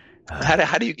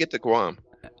 How do you get to Guam?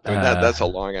 I mean, that's a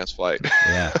long ass flight.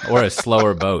 Yeah, or a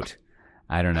slower boat.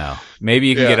 I don't know. Maybe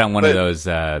you can get on one of those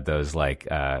like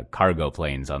cargo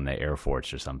planes on the Air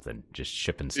Force or something, just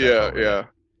shipping stuff. Yeah.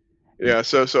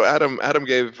 So Adam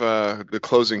gave the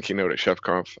closing keynote at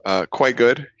ChefConf. Quite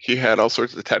good. He had all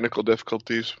sorts of technical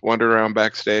difficulties, wandered around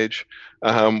backstage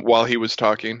while he was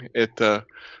talking. It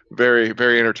very,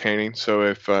 very entertaining. So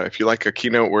if you like a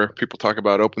keynote where people talk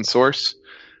about open source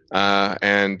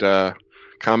and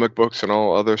comic books and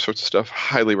all other sorts of stuff,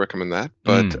 highly recommend that.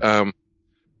 But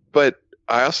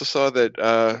I also saw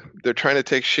that they're trying to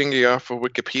take Shingy off of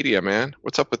Wikipedia, man.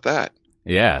 What's up with that?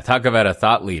 Yeah, talk about a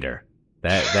thought leader.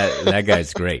 That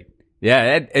guy's great.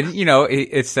 Yeah, and you know,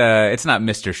 it's not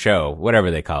Mr. Show,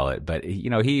 whatever they call it, but you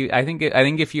know, I think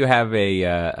if you have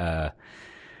a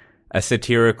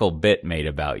satirical bit made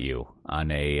about you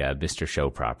on a Mr. Show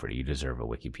property, you deserve a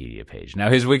Wikipedia page. Now,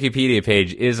 his Wikipedia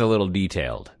page is a little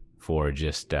detailed for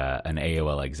just an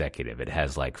AOL executive. It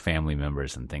has like family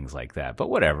members and things like that, but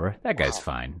whatever, that guy's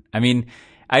fine. I mean,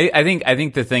 I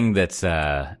think the thing that's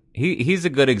he's a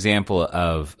good example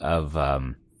of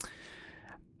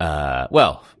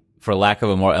well, for lack of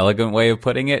a more elegant way of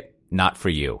putting it, not for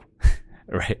you.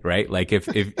 Right. Like if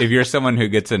you're someone who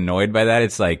gets annoyed by that,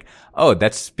 it's like, oh,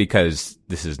 that's because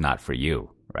this is not for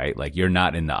you, right? Like you're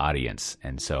not in the audience.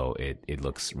 And so it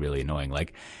looks really annoying.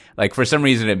 Like for some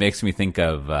reason it makes me think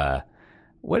of,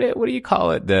 what do you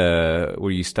call it?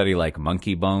 Where you study like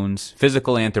monkey bones,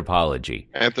 physical anthropology.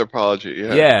 Anthropology.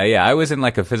 Yeah. Yeah. I was in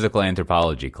like a physical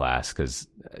anthropology class because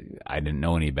I didn't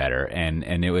know any better. And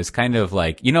it was kind of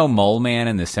like, you know, Mole Man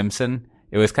in The Simpsons?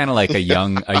 It was kind of like a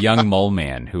young mole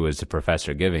man who was the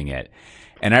professor giving it.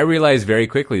 And I realized very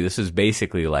quickly this is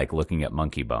basically like looking at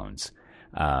monkey bones,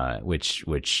 which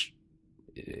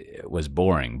was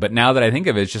boring. But now that I think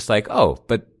of it, it's just like, oh,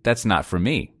 but that's not for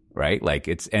me, right? Like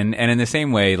it's, and in the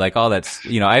same way, like all that's,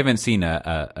 you know, I haven't seen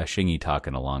a Shingy talk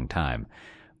in a long time,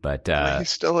 but, he's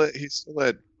still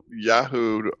at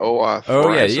Yahoo OAuth. Oh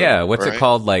Horizon, yeah. What's right? it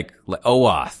called? Like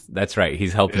OAuth. That's right.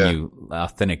 He's helping you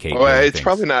authenticate. Oh, it's things.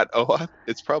 probably not OAuth.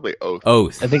 It's probably Oath.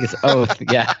 Oath. I think it's Oath.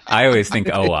 Yeah. I always think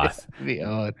OAuth. The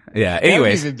Oath. Yeah. That would be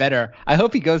Anyways, even better. I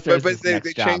hope he goes there. But they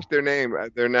changed their name.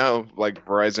 They're now like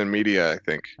Verizon Media, I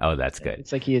think. oh, that's good.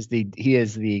 It's like he is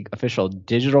the official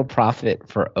digital prophet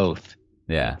for Oath.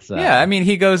 Yeah. So- Yeah. I mean,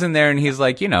 he goes in there and he's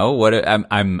like, you know, what?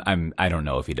 I don't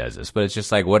know if he does this, but it's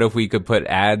just like, what if we could put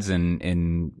ads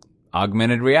in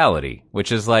augmented reality,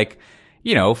 which is like,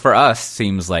 you know, for us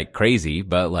seems like crazy,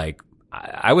 but like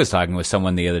I was talking with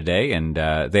someone the other day and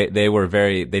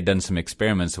they'd done some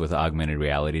experiments with augmented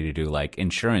reality to do like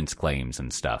insurance claims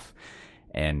and stuff.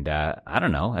 And I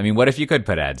don't know. I mean, what if you could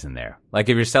put ads in there? Like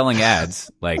if you're selling ads,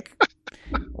 like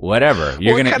whatever,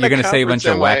 you're gonna say a bunch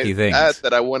of wacky things.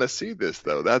 That I want to see this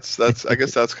though. That's I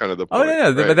guess that's kind of the point. Oh yeah,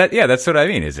 right? but that's what I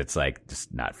mean. Is it's like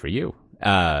just not for you.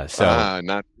 Not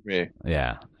for me.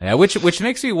 Yeah. Which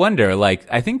makes me wonder. Like,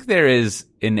 I think there is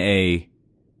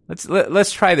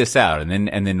let's try this out,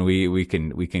 and then we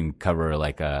can cover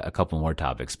like a couple more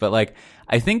topics. But like,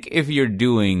 I think if you're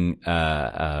doing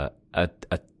a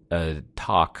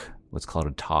talk, what's called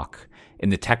a talk in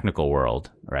the technical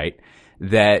world, right?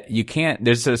 That you can't.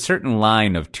 There's a certain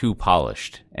line of too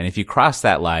polished, and if you cross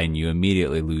that line, you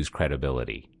immediately lose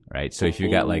credibility. Right. So if you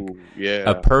got like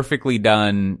a perfectly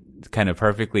done, kind of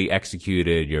perfectly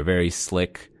executed, you're very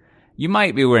slick, you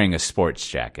might be wearing a sports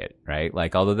jacket, right?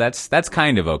 Like, although that's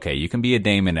kind of okay. You can be a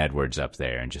Damon Edwards up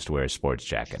there and just wear a sports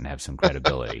jacket and have some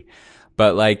credibility.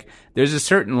 But like, there's a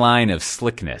certain line of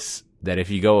slickness that if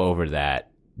you go over that,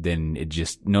 then it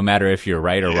just, no matter if you're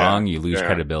right or wrong, you lose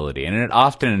credibility. And it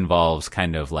often involves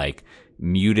kind of like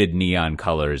muted neon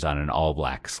colors on an all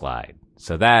black slide.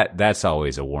 So that's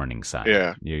always a warning sign.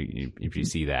 Yeah. If you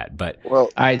see that. But all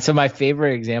right. So my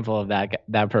favorite example of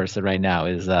that person right now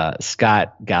is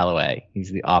Scott Galloway.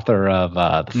 He's the author of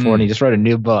The Four, and he just wrote a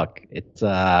new book. It's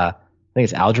I think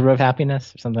it's Algebra of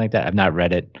Happiness or something like that. I've not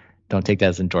read it. Don't take that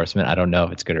as endorsement. I don't know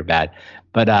if it's good or bad.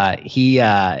 But he's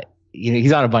on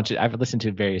a bunch of. I've listened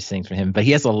to various things from him, but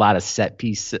he has a lot of set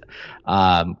piece.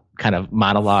 Kind of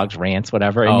monologues, rants,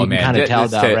 whatever. And you can kind of tell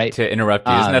that, right? To interrupt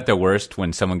you, isn't that the worst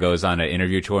when someone goes on an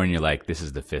interview tour and you're like, this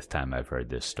is the 5th time I've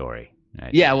heard this story?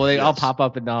 Right? Yeah, well, they all pop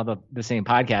up in all the same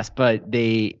podcast,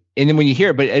 and then when you hear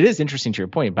it, but it is interesting to your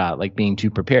point about like being too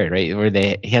prepared, right? Where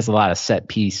he has a lot of set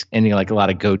piece and like a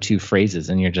lot of go-to phrases,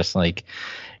 and you're just like,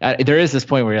 there is this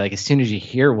point where you're like, as soon as you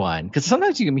hear one, because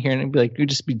sometimes you can be hearing it and be like, you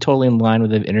just be totally in line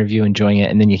with the interview, enjoying it,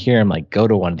 and then you hear him like go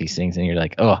to one of these things, and you're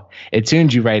like, oh, as soon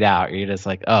as you write out, you're just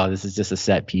like, oh, this is just a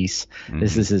set piece. Mm-hmm.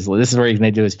 This is where he's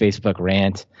going to do his Facebook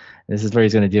rant. This is where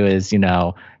he's going to do his,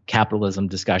 capitalism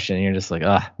discussion. And you're just like,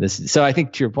 this. So I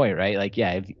think to your point, right? Like,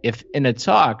 yeah, if in a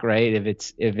talk, right, if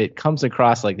it comes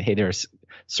across like, hey, there's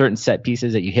certain set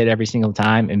pieces that you hit every single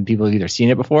time, and people have either seen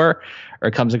it before or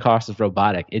it comes across as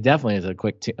robotic, it definitely is a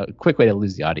quick way to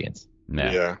lose the audience.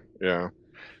 Yeah.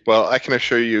 Well, I can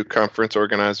assure you, conference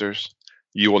organizers,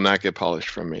 you will not get polished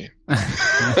from me.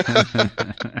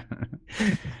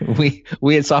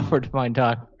 We at Software Defined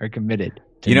Talk are committed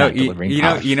to not delivering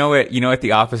polish. You know what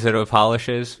the opposite of polish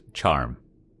is? Charm.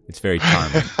 It's very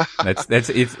charming.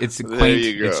 It's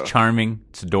quaint. It's charming.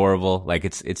 It's adorable. Like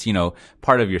it's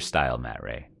part of your style, Matt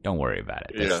Ray. Don't worry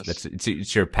about it.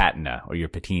 It's your patina or your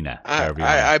patina.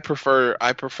 I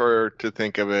prefer to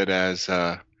think of it as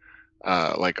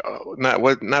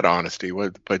not honesty,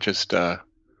 but just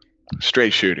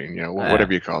straight shooting,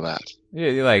 whatever you call that.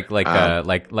 Yeah,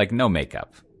 like no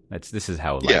makeup. This is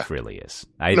how life really is.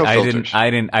 No filters. I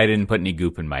didn't put any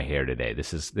goop in my hair today.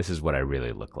 This is what I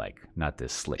really look like, not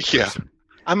this slick person.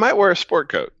 I might wear a sport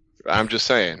coat. I'm just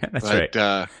saying. That's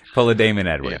right. Pull a Damon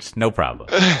Edwards, no problem.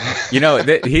 I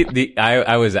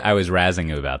was razzing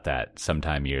him about that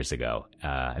sometime years ago.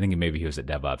 I think maybe he was at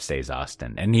DevOps Days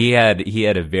Austin, and he had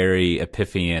a very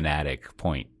epiphaniatic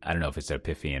point. I don't know if it's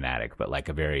epiphaniatic, but like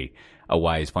a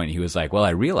wise point. He was like, "Well,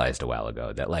 I realized a while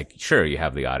ago that like, sure, you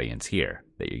have the audience here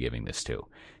that you're giving this to,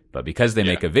 but because they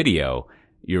make a video,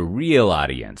 your real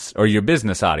audience or your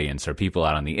business audience are people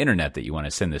out on the internet that you want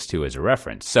to send this to as a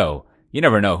reference. So you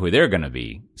never know who they're going to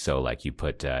be. So like you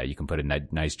can put a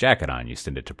nice jacket on, you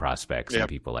send it to prospects and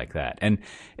people like that. And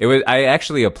I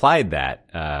actually applied that,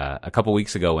 a couple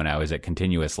weeks ago when I was at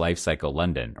Continuous Lifecycle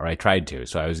London, or I tried to.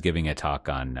 So I was giving a talk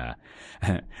on,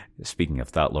 speaking of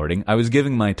thought lording, I was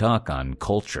giving my talk on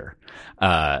culture.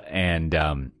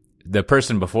 The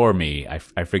person before me,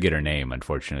 I forget her name,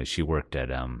 unfortunately. She worked at,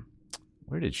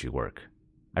 where did she work?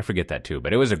 I forget that too,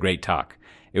 but it was a great talk.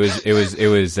 It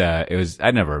was,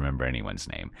 I never remember anyone's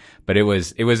name, but it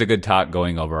was a good talk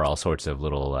going over all sorts of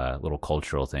little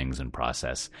cultural things and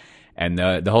process. And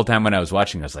the whole time when I was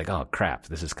watching, I was like, oh crap,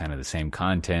 this is kind of the same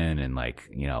content. And like,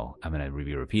 I'm going to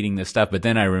be repeating this stuff. But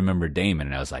then I remembered Damon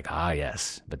and I was like, ah,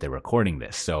 yes, but they're recording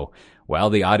this. So while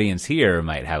the audience here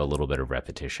might have a little bit of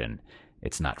repetition,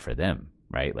 it's not for them.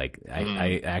 Right? Like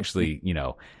I actually,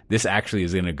 this actually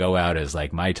is going to go out as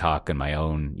like my talk and my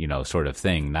own, sort of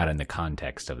thing, not in the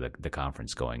context of the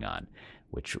conference going on,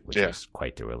 which is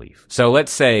quite the relief. So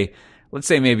let's say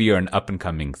maybe you're an up and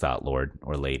coming thought lord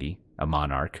or lady, a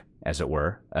monarch, as it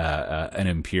were, an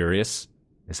imperious.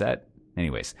 Is that?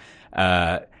 Anyways.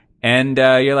 And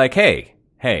you're like, hey,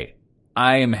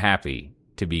 I am happy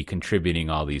to be contributing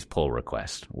all these pull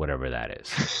requests, whatever that is.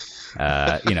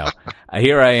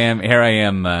 Here I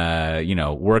am,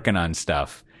 working on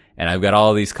stuff, and I've got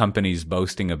all these companies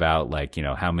boasting about like,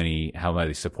 how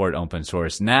they support open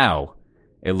source. Now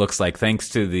it looks like thanks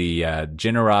to the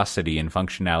generosity and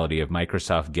functionality of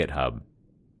Microsoft GitHub,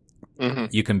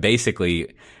 you can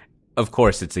basically, of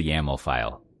course, it's a YAML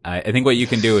file. I think what you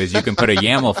can do is you can put a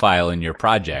YAML file in your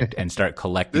project and start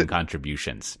collecting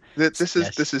contributions. This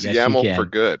is YAML for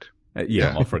good.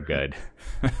 YAML for good.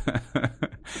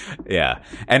 Yeah.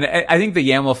 And I think the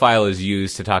YAML file is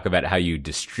used to talk about how you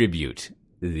distribute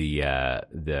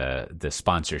the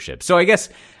sponsorship. So I guess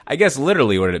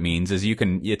literally what it means is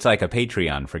it's like a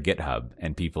Patreon for GitHub,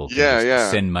 and people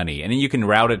can send money, and then you can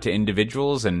route it to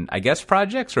individuals and I guess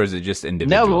projects, or is it just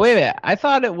individuals? No, but wait a minute. I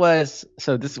thought it was,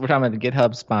 so we're talking about the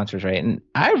GitHub sponsors, right? And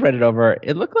I read it over.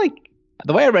 It looked like,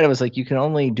 the way I read it was like you can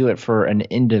only do it for an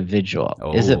individual.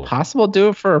 Oh. Is it possible to do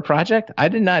it for a project? I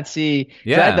did not see.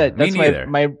 Yeah, that's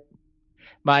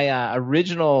my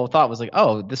original thought was like,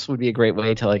 oh, this would be a great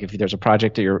way to, like, if there's a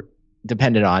project that you're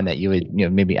dependent on, that you would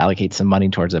maybe allocate some money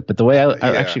towards it. But the way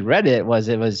I actually read it was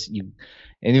you,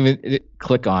 and even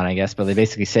click on, I guess, but they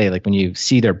basically say like when you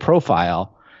see their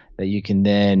profile that you can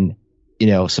then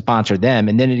sponsor them,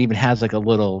 and then it even has like a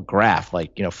little graph,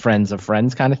 like friends of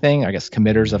friends kind of thing, I guess,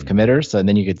 committers of committers. So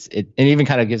then it even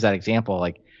kind of gives that example,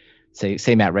 like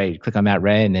say Matt Ray, click on Matt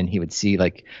Ray, and then he would see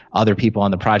like other people on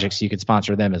the project, so you could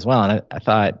sponsor them as well. And I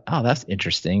thought, oh, that's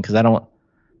interesting, because I don't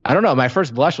know. My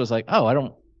first blush was like, oh, I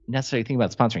don't necessarily think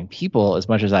about sponsoring people as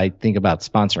much as I think about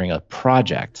sponsoring a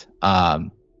project. But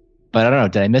I don't know.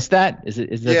 Did I miss that? Is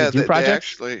it a new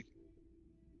project?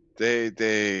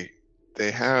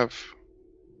 They have.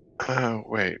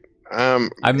 Wait.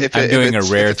 I'm doing a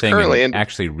rare thing and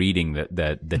actually reading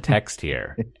the text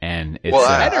here, and it's. Well,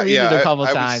 I read it a couple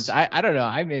times. I don't know.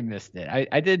 I may have missed it.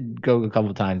 I did go a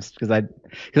couple times because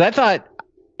I thought,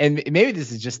 and maybe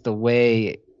this is just the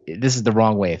way. This is the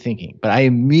wrong way of thinking, but I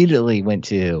immediately went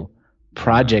to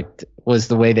project was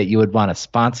the way that you would want to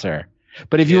sponsor.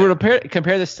 But if you were to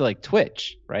compare this to like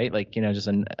Twitch, right? Like, just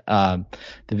the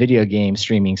video game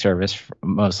streaming service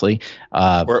mostly,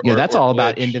 that's all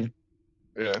about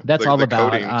that's all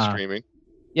about streaming.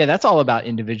 Yeah, that's all about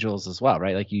individuals as well,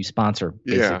 right? Like you sponsor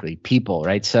basically people,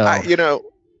 right? So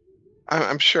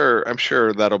I'm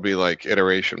sure that'll be like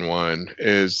iteration one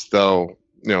is they'll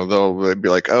be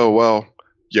like, oh well,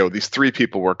 these 3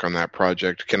 people work on that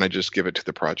project. Can I just give it to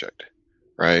the project,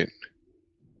 right?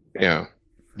 Yeah.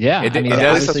 Yeah, it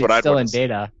does. That's what still in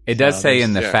beta. It does say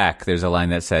in the FAQ, there's a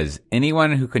line that says,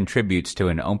 anyone who contributes to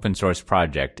an open source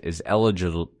project is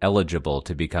eligible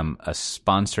to become a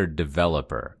sponsored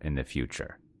developer in the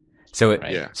future. So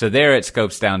so there it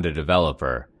scopes down to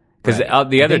developer. Because Right.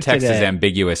 the I other think text is today-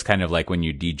 ambiguous, kind of like when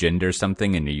you degender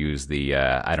something and you use the,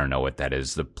 I don't know what that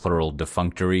is, the plural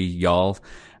defunctory y'all,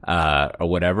 or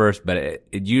whatever, but it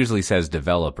usually says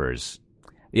developers.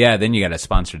 Yeah, then you got a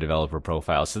sponsor developer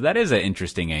profile. So that is an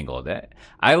interesting angle. That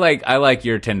I like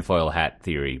your tinfoil hat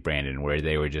theory, Brandon, where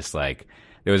they were just like,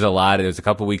 there was a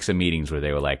couple weeks of meetings where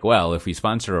they were like, well, if we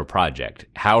sponsor a project,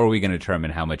 how are we going to determine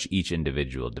how much each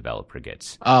individual developer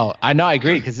gets? Oh, I know. I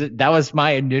agree because that was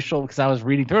my initial. Because I was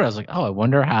reading through it, I was like, oh, I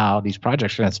wonder how these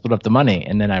projects are going to split up the money,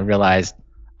 and then I realized,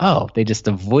 oh, they just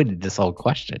avoided this whole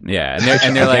question. Yeah,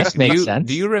 and they're like, makes sense.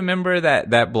 do you remember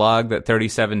that blog that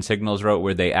 37 Signals wrote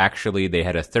where they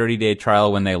had a 30-day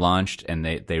trial when they launched, and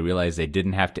they realized they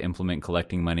didn't have to implement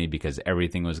collecting money because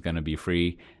everything was going to be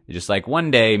free. They're just like,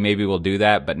 one day maybe we'll do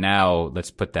that, but now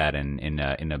let's put that in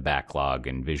a backlog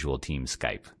in Visual Team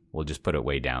Skype. We'll just put it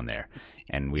way down there,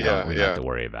 and we don't have to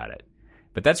worry about it.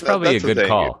 But that's probably that's a the good thing.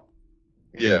 call.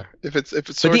 Yeah, if it's But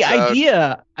the sorts out-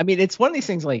 idea, I mean, it's one of these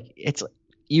things like it's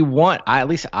you want. At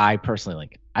least I personally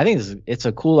like. I think it's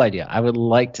a cool idea. I would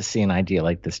like to see an idea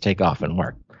like this take off and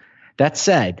work. That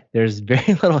said, there's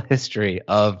very little history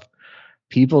of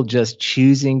people just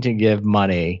choosing to give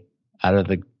money out of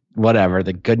the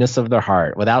goodness of their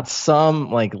heart without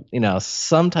some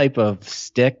some type of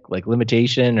stick like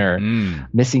limitation or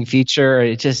missing feature.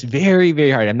 It's just very,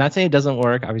 very hard. I'm not saying it doesn't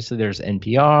work. Obviously there's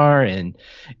NPR and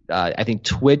I think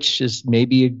Twitch is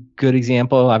maybe a good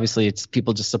example. Obviously it's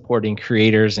people just supporting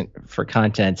creators for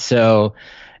content. So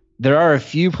there are a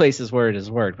few places where it has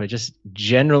worked, but just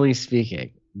generally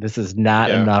speaking, this is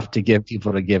not enough to give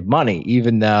people to give money,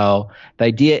 even though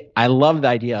I love the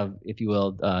idea of, if you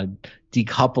will,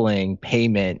 decoupling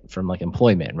payment from like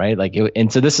employment, right?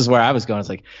 And so this is where I was going. It's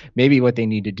like, maybe what they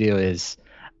need to do is,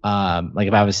 like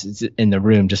if I was in the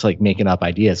room, just like making up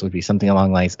ideas would be something along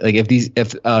the lines, like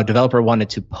if a developer wanted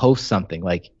to post something,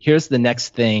 like here's the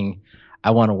next thing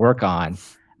I want to work on.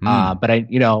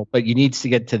 But you need to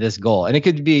get to this goal. And it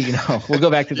could be, we'll go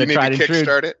back to the tried and true.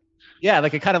 Kickstart it? Yeah,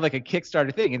 like a kind of like a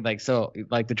Kickstarter thing. And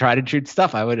the tried and true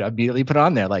stuff, I would immediately put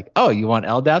on there. Like, oh, you want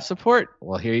LDAP support?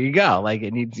 Well, here you go. Like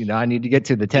it needs, I need to get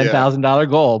to the $10,000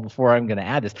 goal before I'm going to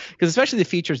add this. Because especially the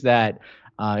features that,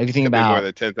 if you think about more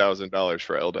than $10,000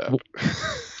 for LDAP.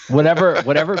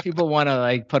 whatever people want to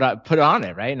like put on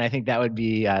it, right? And I think that would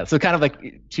be so kind of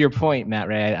like to your point, Matt.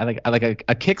 Right? I like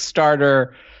a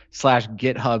Kickstarter /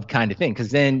 GitHub kind of thing,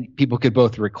 because then people could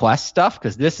both request stuff,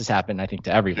 because this has happened I think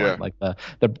to everyone. Like the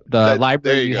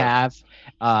library you have,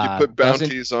 you put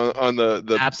bounties on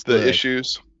the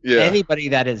issues. Yeah. Anybody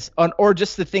that is on, or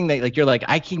just the thing that like you're like,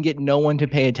 I can get no one to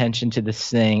pay attention to this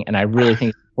thing, and I really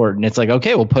think it's important. It's like,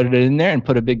 okay, we'll put it in there and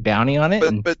put a big bounty on it.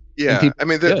 But I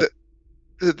mean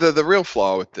the real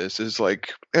flaw with this is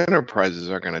like enterprises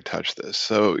aren't going to touch this.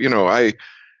 So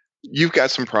you've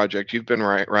got some project you've been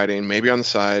writing, maybe on the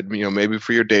side, maybe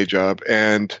for your day job,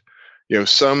 and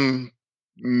some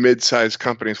mid-sized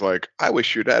companies like, I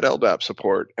wish you'd add LDAP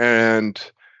support, and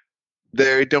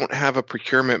they don't have a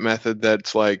procurement method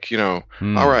that's like, all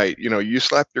right, you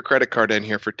slap your credit card in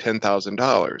here for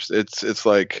 $10,000. It's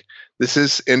like, this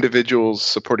is individuals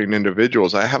supporting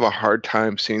individuals. I have a hard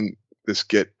time seeing this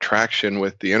get traction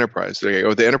with the enterprise. The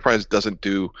enterprise doesn't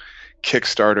do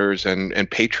Kickstarters and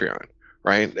Patreon.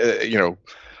 Right.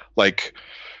 Like,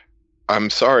 I'm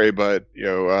sorry, but,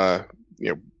 well,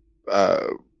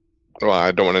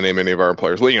 I don't want to name any of our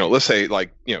employers. Let's say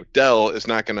like, Dell is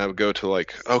not going to go to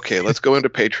like, okay, let's go into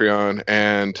Patreon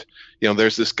and,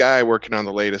 there's this guy working on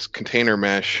the latest container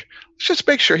mesh. Let's just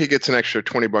make sure he gets an extra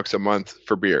 $20 a month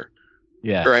for beer.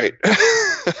 Yeah. Right.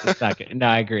 It's not good. No,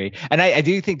 I agree. And I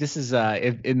do think this is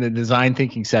in the design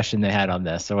thinking session they had on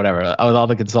this or whatever, with all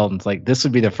the consultants, like this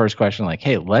would be the first question, like,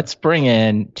 hey, let's bring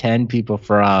in 10 people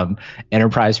from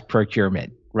enterprise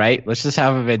procurement, right? Let's just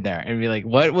have them in there and be like,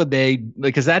 what would they,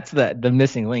 because that's the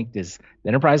missing link is the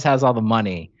enterprise has all the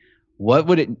money. What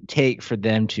would it take for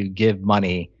them to give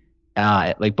money,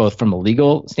 like both from a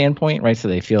legal standpoint, right? So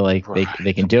they feel like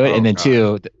they can do it. And then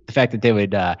two, the fact that they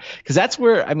would, because that's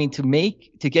where, I mean,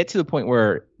 to get to the point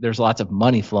where there's lots of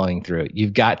money flowing through it,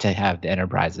 you've got to have the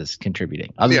enterprises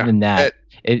contributing. Other than that,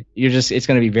 it's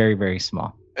going to be very, very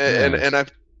small. And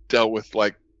I've dealt with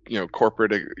like,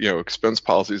 corporate, expense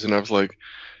policies, and I was like,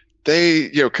 they,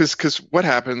 because what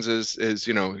happens is,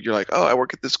 you're like, oh, I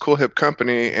work at this cool hip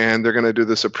company and they're going to do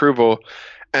this approval.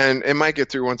 And it might get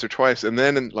through once or twice, and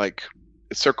then like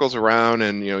it circles around,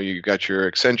 and you got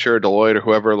your Accenture, Deloitte, or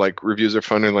whoever like reviews their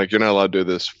funding, like you're not allowed to do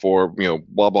this for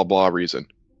blah blah blah reason.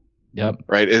 Yep.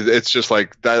 Right. It's just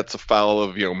like that's a foul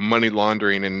of money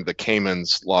laundering and the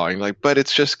Cayman's law. And like, but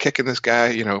it's just kicking this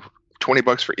guy $20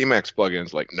 for Emacs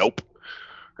plugins. Like, nope.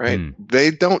 right?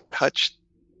 They don't touch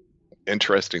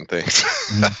interesting things.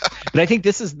 But I think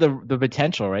this is the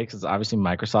potential, right? Because obviously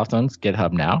Microsoft owns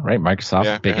GitHub now, right?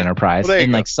 Microsoft, big enterprise, well,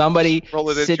 and like somebody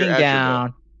sitting Azure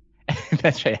down.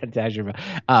 That's right, it's Azure.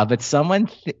 But someone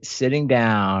sitting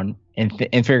down and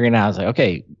figuring out, like,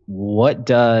 okay,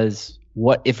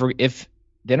 if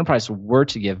the enterprise were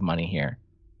to give money here,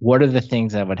 what are the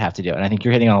things that would have to do? And I think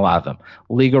you're hitting on a lot of them.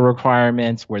 Legal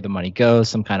requirements, where the money goes,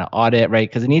 some kind of audit, right?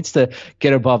 Because it needs to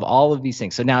get above all of these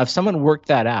things. So now if someone worked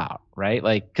that out, right?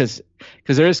 Like, because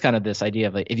there is kind of this idea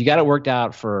of like, if you got it worked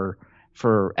out for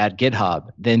at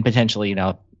GitHub, then potentially,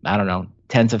 I don't know,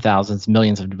 tens of thousands,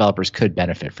 millions of developers could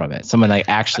benefit from it. Someone like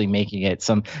actually making it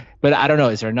but I don't know,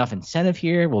 is there enough incentive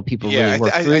here? Will people really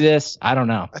work through this? I don't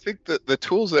know. I think the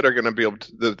tools that are going to be able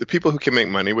to, the people who can make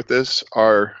money with this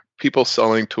are people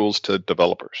selling tools to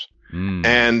developers.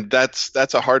 And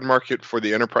that's a hard market for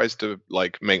the enterprise to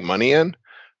like make money in.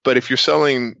 But if you're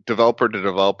selling developer to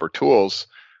developer tools,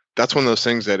 that's one of those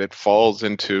things that it falls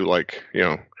into like,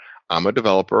 I'm a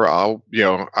developer. I'll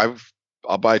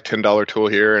buy a $10 tool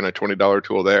here and a $20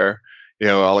 tool there.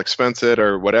 I'll expense it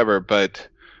or whatever, but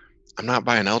I'm not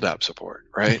buying LDAP support,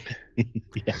 right?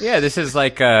 Yeah, this is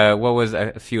like what was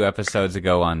a few episodes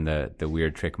ago on the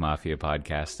Weird Trick Mafia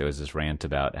podcast. There was this rant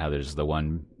about how there's the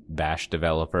one Bash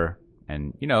developer,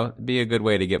 and be a good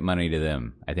way to get money to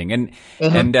them, I think.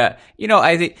 And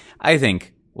I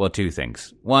think well, two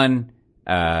things. One,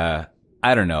 I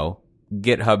don't know,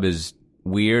 GitHub is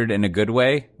weird in a good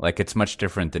way. Like, it's much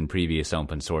different than previous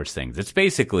open source things. It's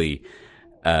basically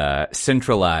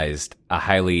centralized a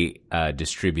highly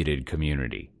distributed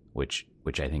community, which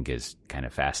I think is kind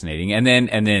of fascinating. And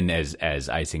then as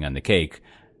icing on the cake,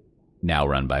 now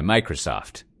run by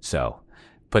Microsoft. So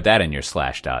put that in your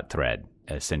Slashdot thread,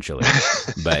 essentially.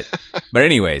 But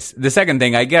anyways, the second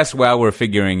thing, I guess, while we're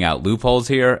figuring out loopholes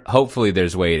here, hopefully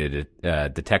there's a way to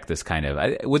detect this kind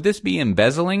of. Would this be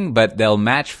embezzling? But they'll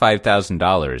match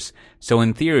 $5,000. So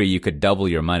in theory, you could double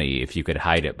your money if you could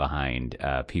hide it behind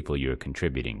people you're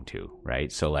contributing to,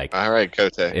 right? So like, all right,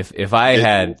 Cote. If I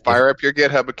had fire up your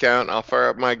GitHub account, I'll fire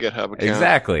up my GitHub account.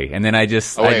 Exactly, and then I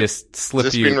just slip is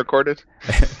this you. Being recorded?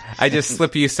 I just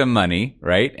slip you some money,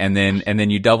 right? And then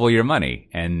you double your money,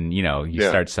 and you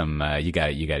start some. You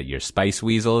got your Spice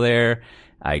Weasel there.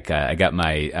 I got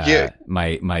my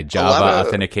my Java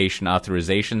authentication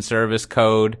authorization service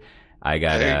code. I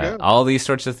got all these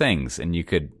sorts of things, and you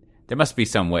could. There must be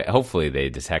some way. Hopefully, they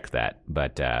detect that.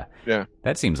 But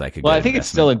that seems like a good I think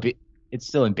investment. it's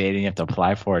still in beta. You have to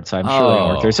apply for it, so I'm sure it'll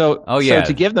work through. So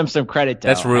to give them some credit,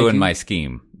 that's ruined my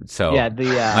scheme. So yeah,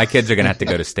 my kids are gonna have to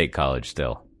go to state college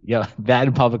still. Yeah, that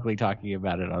and publicly talking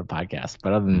about it on a podcast.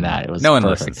 But other than that, it was no one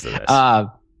perfect. listens to this.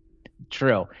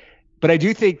 True. But I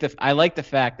do think I like the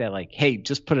fact that, like, hey,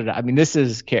 just put it. I mean, this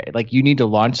is like, you need to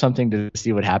launch something to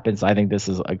see what happens. I think this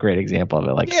is a great example of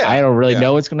it. Like, I don't really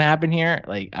know what's going to happen here.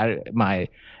 Like,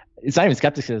 it's not even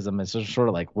skepticism. It's just sort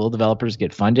of like, will developers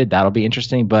get funded? That'll be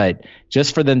interesting. But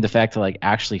just for them, the fact to like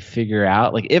actually figure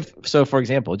out, like, for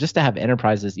example, just to have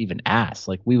enterprises even ask,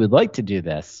 like, we would like to do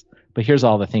this, but here's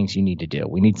all the things you need to do.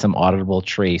 We need some auditable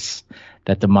trace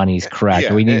that the money's correct.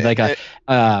 Yeah, we need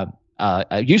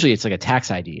usually it's like a tax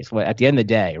ID. So at the end of the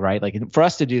day, right? Like, for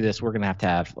us to do this, we're going to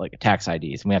have like a tax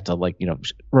IDs, and we have to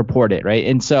report it, right?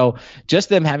 And so just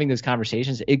them having those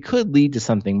conversations, it could lead to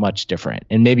something much different,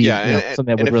 and maybe something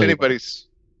that would if really.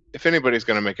 If anybody's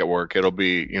going to make it work, it'll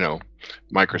be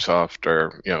Microsoft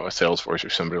or a Salesforce or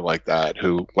somebody like that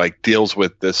who like deals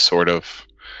with this sort of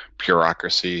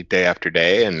bureaucracy day after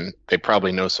day, and they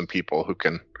probably know some people who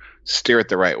can steer it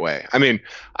the right way. I mean,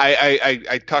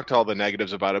 I talked to all the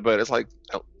negatives about it, but it's like,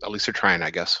 at least they're trying,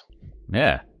 I guess.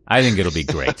 Yeah, I think it'll be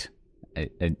great.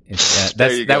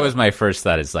 That was my first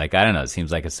thought. It's like, I don't know. It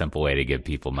seems like a simple way to give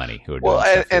people money who are doing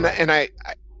stuff. And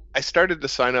I started to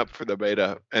sign up for the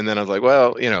beta, and then I was like,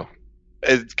 well,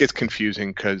 it gets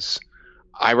confusing because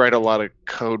I write a lot of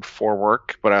code for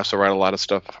work, but I also write a lot of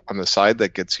stuff on the side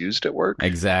that gets used at work.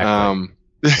 Exactly.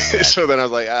 So then I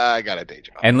was like, I got a day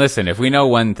job. And listen, if we know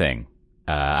one thing,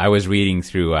 I was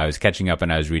catching up,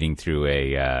 and I was reading through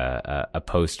a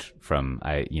post from,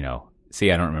 I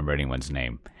don't remember anyone's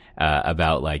name,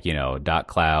 about like,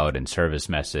 .cloud and service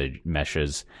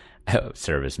meshes.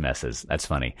 Service messes. That's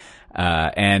funny.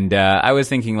 And I was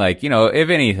thinking, like, if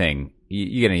anything,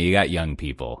 you got young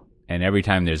people, and every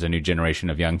time there's a new generation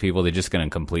of young people, they're just going to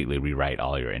completely rewrite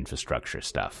all your infrastructure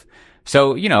stuff.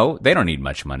 So, they don't need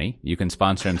much money. You can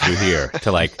sponsor them through here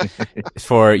to like,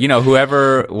 for,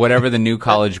 whatever the new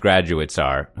college graduates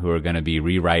are who are going to be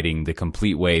rewriting the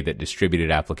complete way that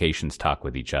distributed applications talk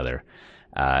with each other,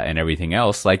 and everything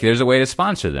else. Like, there's a way to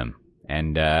sponsor them.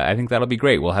 And I think that'll be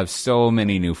great. We'll have so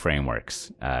many new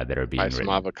frameworks that are being Buy written. some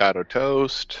avocado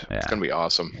toast. Yeah. It's going to be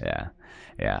awesome. Yeah.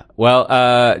 Yeah.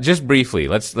 Well, just briefly,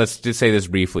 let's just say this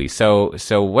briefly. So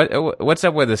what's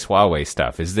up with this Huawei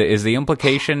stuff? Is the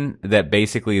implication that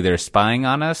basically they're spying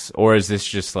on us, or is this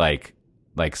just like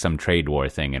some trade war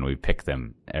thing and we pick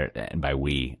them? And by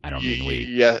we, I don't mean we.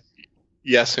 Yeah.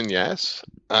 Yes and yes.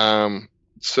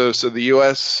 So the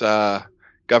U.S.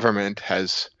 Government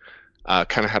has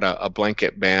kind of had a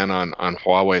blanket ban on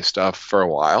Huawei stuff for a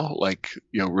while, like,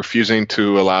 refusing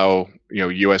to allow,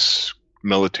 U.S.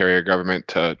 military or government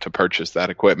to purchase that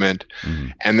equipment. Mm-hmm.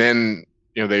 And then,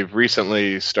 they've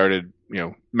recently started,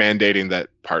 mandating that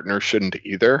partners shouldn't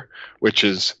either, which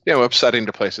is, upsetting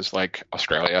to places like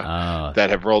Australia that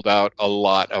have rolled out a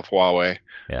lot of Huawei.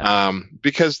 Yeah.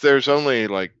 Because there's only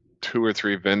like 2 or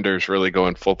 3 vendors really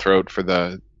going full throat for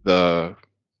the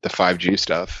 5G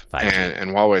stuff, 5G.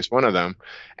 And Huawei is one of them.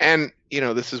 And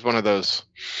this is one of those,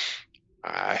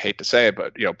 I hate to say it,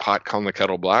 but pot calling the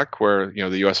kettle black, where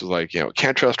the U.S. is like,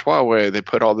 can't trust Huawei. They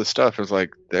put all this stuff. It's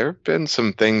like there have been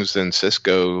some things in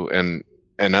Cisco and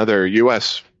other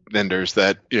U.S. vendors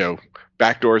that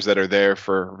backdoors that are there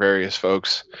for various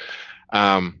folks.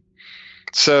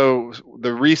 So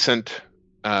the recent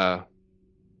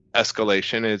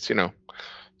escalation is,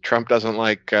 Trump doesn't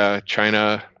like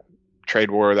China, trade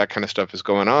war, that kind of stuff is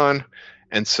going on.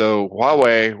 And so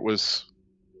Huawei was,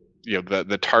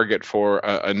 the target for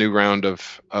a new round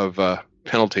of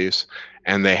penalties,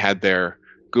 and they had their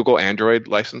Google Android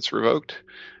license revoked.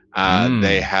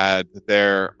 They had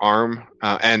their ARM,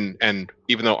 and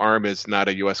even though ARM is not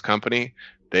a U.S. company,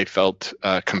 they felt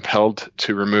compelled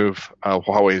to remove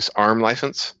Huawei's ARM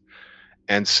license.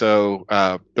 And so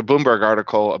the Bloomberg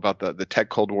article about the tech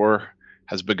Cold War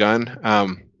has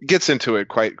begun. Gets into it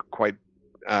quite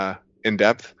in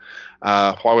depth.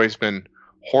 Huawei's been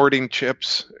hoarding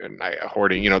chips, and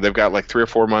hoarding. They've got like 3 or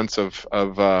 4 months of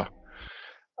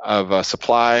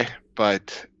supply,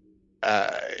 but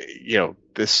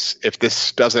if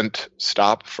this doesn't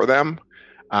stop for them,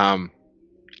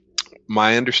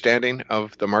 my understanding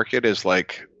of the market is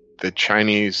like the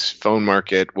Chinese phone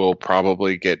market will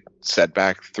probably get set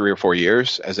back 3 or 4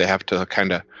 years as they have to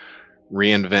kind of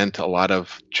reinvent a lot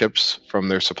of chips from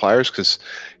their suppliers, because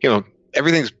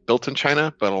everything's built in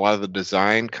China, but a lot of the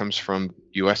design comes from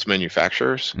U.S.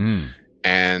 manufacturers.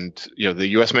 And the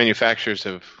U.S. manufacturers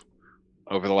have,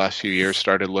 over the last few years,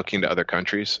 started looking to other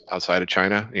countries outside of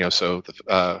China. So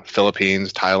the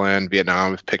Philippines, Thailand,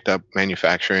 Vietnam have picked up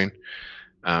manufacturing.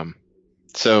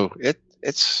 So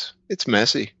it's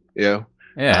messy. Yeah,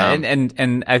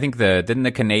 and I think didn't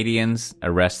the Canadians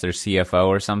arrest their CFO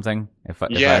or something? If I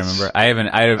remember,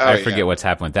 I forget what's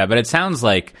happened with that, but it sounds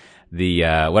like the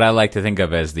what I like to think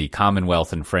of as the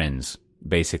Commonwealth and friends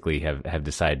basically have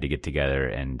decided to get together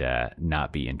and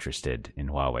not be interested in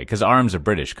Huawei, because ARM's a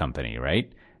British company,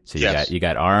 right? So you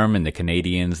got ARM and the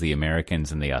Canadians, the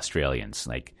Americans, and the Australians.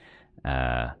 Like,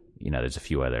 there's a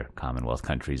few other Commonwealth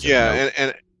countries. Yeah,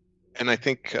 and I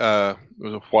think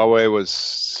Huawei was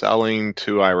selling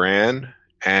to Iran,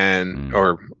 and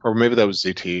or maybe that was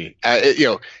ZTE.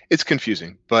 It's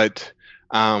confusing, but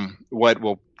what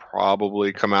will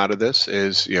probably come out of this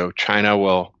is China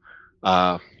will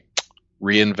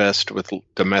reinvest with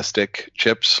domestic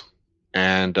chips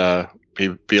and be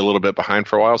a little bit behind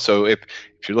for a while. So if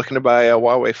you're looking to buy a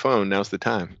Huawei phone, now's the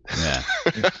time. Yeah,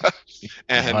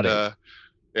 and or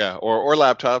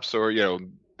laptops, or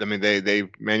they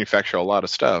manufacture a lot of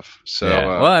stuff. So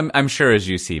well, I'm sure, as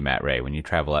you see, Matt Ray, when you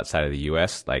travel outside of the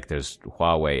U.S., like there's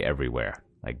Huawei everywhere,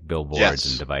 like billboards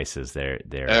and devices. They're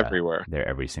everywhere. They're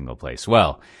every single place.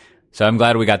 Well, so I'm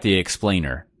glad we got the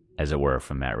explainer, as it were,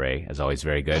 from Matt Ray. As always,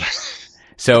 very good.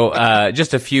 So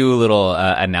just a few little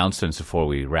announcements before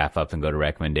we wrap up and go to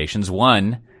recommendations.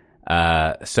 One,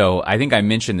 so I think I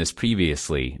mentioned this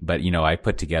previously, but I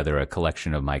put together a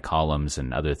collection of my columns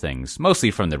and other things,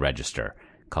 mostly from the Register,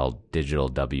 called Digital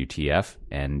WTF,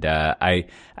 and I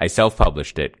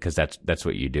self-published it because that's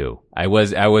what you do. I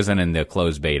wasn't in the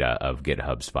closed beta of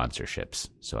GitHub sponsorships,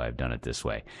 so I've done it this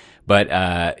way.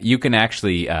 But you can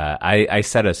actually I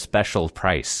set a special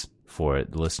price for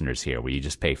the listeners here, where you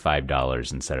just pay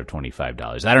 $5 instead of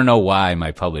 $25. I don't know why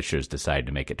my publishers decided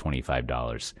to make it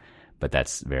 $25, but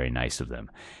that's very nice of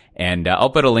them. And I'll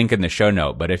put a link in the show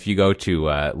note, but if you go to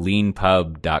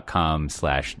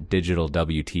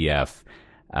leanpub.com/digitalwtf,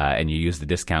 and you use the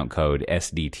discount code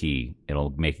SDT,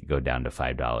 it'll make it go down to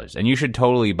 $5. And you should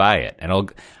totally buy it. And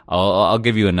I'll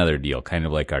give you another deal, kind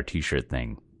of like our t-shirt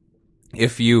thing.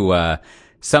 If you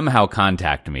somehow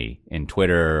contact me in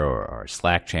Twitter or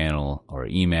Slack channel or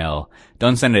email,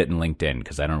 don't send it in LinkedIn,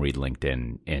 because I don't read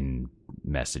LinkedIn in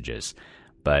messages.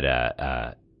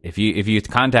 But if you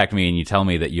contact me and you tell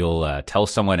me that you'll tell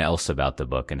someone else about the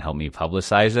book and help me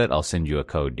publicize it, I'll send you a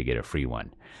code to get a free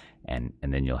one, and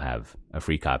then you'll have a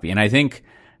free copy. And I think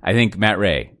Matt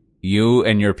Ray, you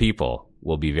and your people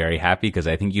will be very happy because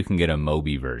I think you can get a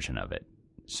Mobi version of it,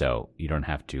 so you don't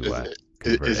have to.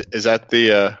 Is that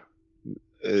the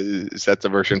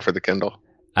version for the Kindle?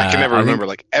 I can never remember.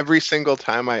 Like every single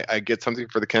time I get something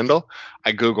for the Kindle,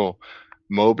 I Google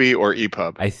Mobi or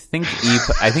EPUB. I think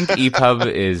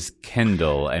EPUB is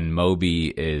Kindle and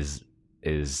Mobi is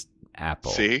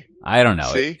Apple. See, I don't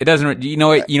know. It doesn't. You know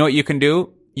what you can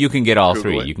do? You can get all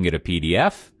three. You can get a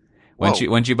PDF. Once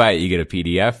you buy it, you get a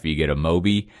PDF. You get a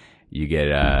Mobi. You get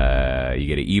an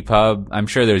EPUB. I'm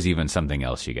sure there's even something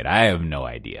else you get. I have no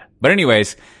idea. But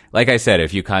anyways, like I said,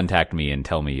 if you contact me and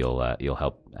tell me you'll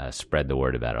help spread the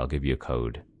word about it, I'll give you a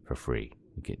code for free.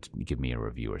 You give me a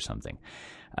review or something.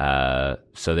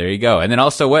 So there you go. And then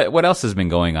also, what else has been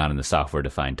going on in the software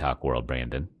defined talk world,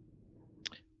 Brandon?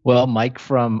 Well, Mike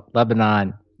from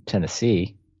Lebanon,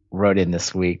 Tennessee, wrote in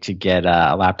this week to get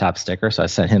a laptop sticker, so I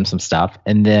sent him some stuff.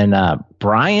 And then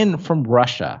Brian from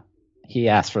Russia, he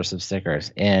asked for some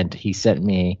stickers, and he sent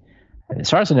me, as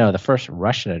far as I know, the first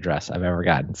Russian address I've ever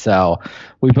gotten. So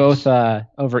we both,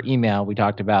 over email, we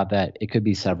talked about that it could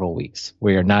be several weeks.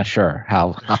 We are not sure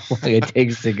how long it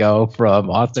takes to go from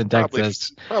Austin,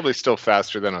 Texas. Probably still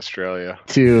faster than Australia.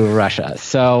 To Russia.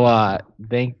 So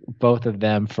thank both of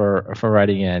them for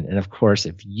writing in. And of course,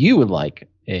 if you would like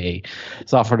a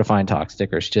Software Defined Talk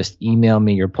stickers, just email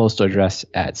me your postal address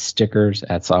at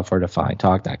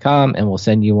stickers@softwaredefinedtalk.com, and we'll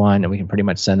send you one, and we can pretty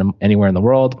much send them anywhere in the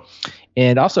world.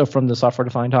 And also from the Software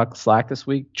Defined Talk Slack this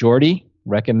week, Jordy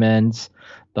recommends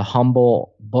the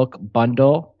Humble Book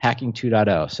Bundle Hacking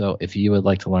 2.0. So if you would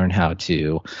like to learn how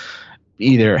to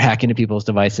either hack into people's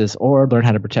devices or learn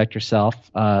how to protect yourself,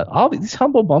 all these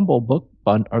Humble book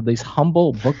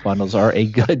bundles are a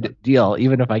good deal,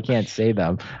 even if I can't say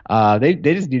them. They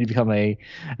just need to become a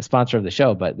sponsor of the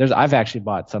show. But I've actually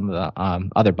bought some of the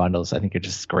other bundles. I think are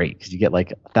just great because you get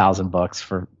like 1,000 books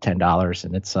for $10,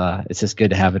 and it's just good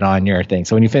to have it on your thing.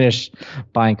 So when you finish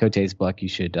buying Cote's book, you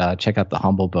should check out the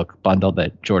Humble Book Bundle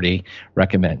that Jordy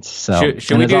recommends. So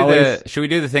should we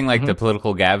do the thing like the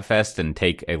Political Gab Fest and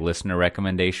take a listener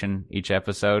recommendation each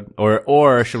episode,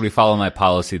 or should we follow my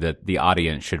policy that the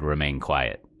audience should remain quiet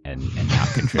and not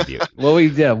contribute? Well, we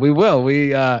will.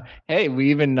 We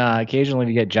even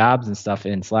occasionally get jobs and stuff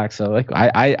in Slack. So like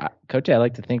Cote, I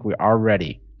like to think we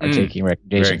already are taking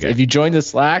recommendations. If you join the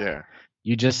Slack,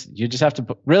 you just have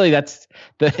to really, that's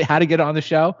the how to get on the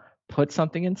show. Put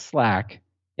something in Slack,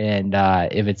 and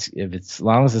if it's as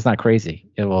long as it's not crazy,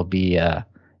 it'll be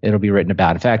written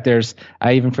about. In fact,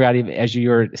 I even forgot, as you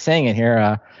were saying it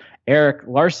here, Eric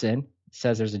Larson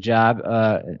says there's a job,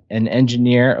 an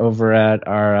engineer over at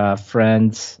our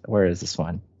friends. Where is this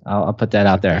one? I'll put that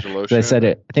out there. So I said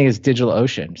it. I think it's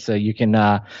DigitalOcean. So you can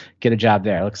get a job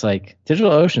there. It looks like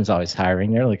DigitalOcean's always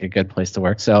hiring. They're like a good place to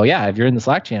work. So yeah, if you're in the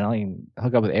Slack channel, you can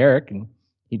hook up with Eric, and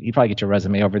he'd probably get your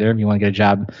resume over there if you want to get a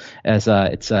job as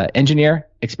it's a engineer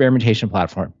experimentation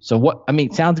platform. So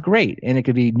sounds great, and it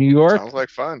could be New York. Sounds like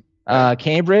fun.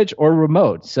 Cambridge or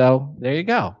remote. So there you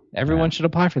go. Everyone should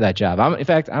apply for that job. I'm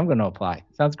going to apply.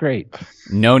 Sounds great.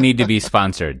 No need to be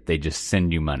sponsored. They just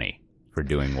send you money for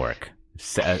doing work.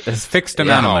 A fixed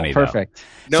amount of money. Perfect.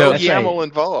 No YAML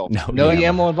involved. No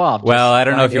YAML involved. Well, I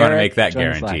don't know if you want to make that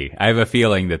guarantee. I have a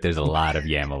feeling that there's a lot of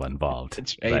YAML involved.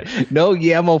 That's right. No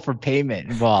YAML for payment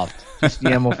involved. Just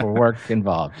YAML for work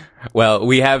involved. Well,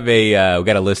 we have we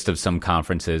got a list of some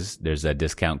conferences. There's a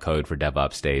discount code for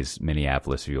DevOps Days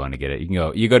Minneapolis if you want to get it.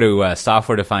 You go to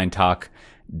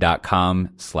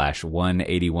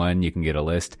softwaredefinedtalk.com/181. You can get a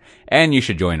list, and you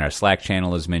should join our Slack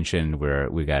channel as mentioned.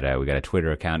 We got a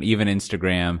Twitter account, even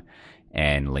Instagram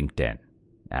and LinkedIn.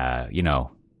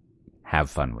 Have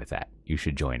fun with that. You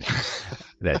should join it.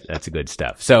 That's good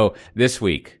stuff. So this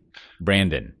week,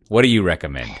 Brandon, what do you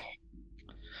recommend?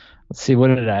 Let's see, what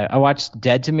did I watched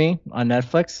Dead to Me on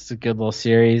Netflix. It's a good little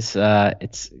series.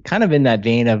 It's kind of in that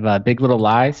vein of Big Little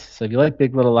Lies. So if you like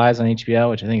Big Little Lies on HBO,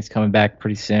 which I think is coming back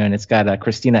pretty soon, it's got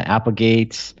Christina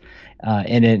Applegate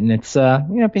in it, and it's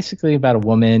basically about a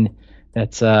woman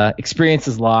that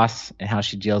experiences loss and how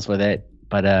she deals with it.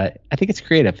 But I think it's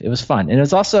creative. It was fun. And it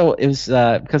was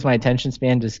because my attention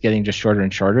span is getting just shorter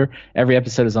and shorter. Every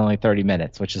episode is only 30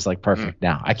 minutes, which is like perfect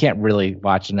now. I can't really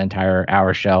watch an entire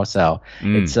hour show. So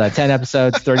it's 10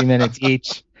 episodes, 30 minutes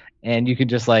each. and you can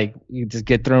just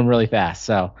get through them really fast.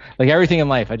 So like everything in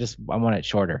life, I want it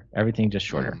shorter. Everything just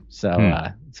shorter.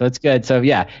 So so it's good. So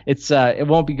yeah, it's it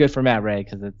won't be good for Matt Ray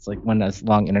because it's like one of those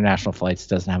long international flights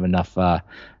doesn't have enough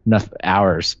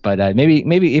hours. But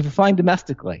maybe if you're flying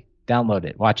domestically, download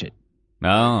it, watch it.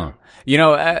 Oh,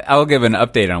 I'll give an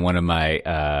update on one of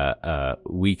my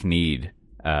weak need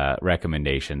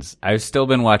recommendations. I've still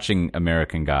been watching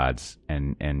American Gods,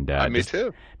 and me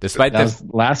too. Despite that was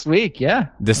last week, yeah.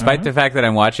 Despite the fact that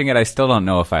I'm watching it, I still don't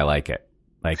know if I like it.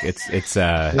 Like it's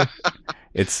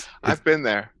I've been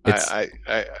there.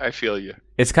 I feel you.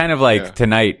 It's kind of like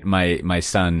tonight. My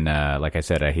son, like I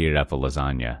said, I heated up a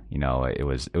lasagna. It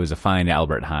was a fine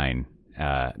Albert Heijn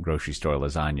grocery store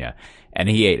lasagna, and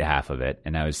he ate half of it,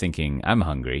 and I was thinking I'm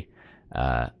hungry.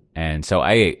 And so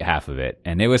I ate half of it,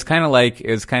 and it was kind of like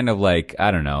I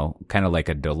don't know, kind of like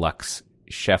a deluxe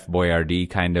Chef Boyardee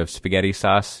kind of spaghetti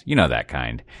sauce, that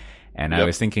kind. And I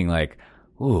was thinking like,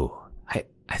 ooh, I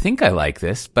think I like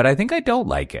this, but I think I don't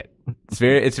like it.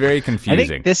 It's very confusing. I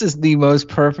think this is the most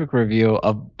perfect review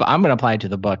of. I'm going to apply it to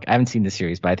the book. I haven't seen the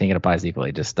series, but I think it applies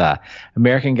equally. Just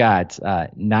American Gods.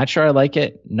 Not sure I like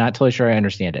it. Not totally sure I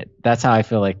understand it. That's how I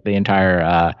feel like the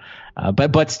entire.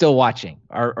 But still watching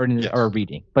or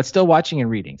reading, but still watching and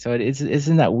reading. So it's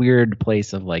in that weird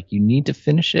place of like you need to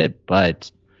finish it,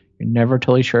 but you're never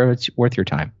totally sure if it's worth your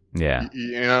time. Yeah.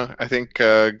 I think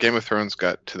Game of Thrones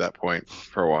got to that point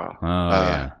for a while. Oh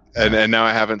yeah. And now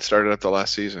I haven't started up the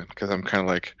last season because I'm kind of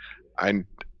like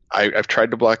I've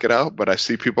tried to block it out, but I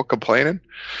see people complaining.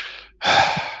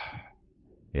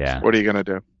 Yeah. What are you gonna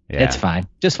do? Yeah. It's fine.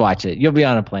 Just watch it. You'll be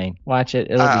on a plane. Watch it.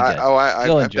 It'll be good.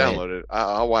 I've downloaded it.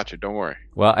 I'll watch it. Don't worry.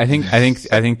 Well, I think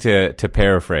to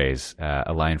paraphrase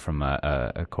a line from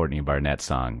a Courtney Barnett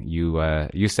song,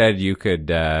 you said you could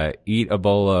eat a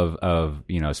bowl of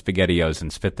SpaghettiOs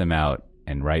and spit them out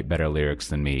and write better lyrics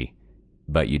than me,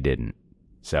 but you didn't.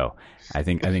 So I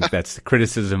think that's the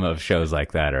criticism of shows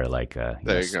like that, or like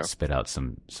spit out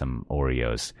some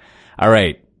Oreos. All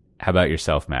right, how about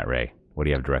yourself, Matt Ray? What do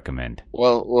you have to recommend?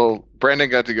 Well, Brandon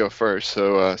got to go first,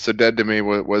 so Dead to Me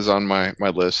was on my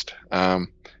list.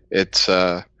 It's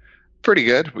pretty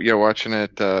good. Watching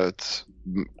it. It's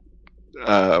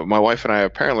my wife and I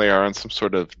apparently are on some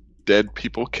sort of dead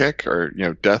people kick or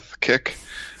death kick.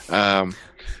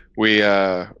 We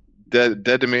Dead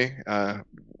to Me. I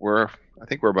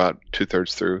think we're about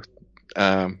 2/3 through.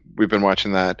 We've been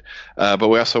watching that, but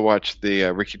we also watched the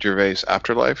Ricky Gervais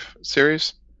Afterlife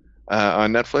series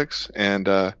on Netflix, and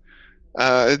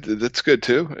it's good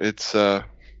too. It's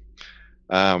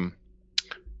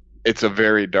a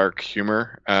very dark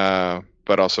humor,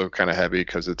 but also kind of heavy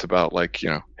because it's about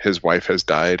his wife has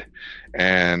died,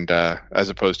 and as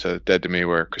opposed to Dead to Me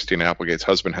where Christina Applegate's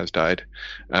husband has died.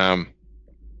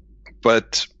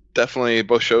 But definitely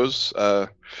both shows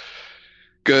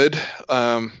good,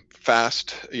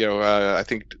 fast. I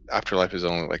think Afterlife is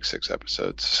only like 6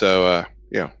 episodes, so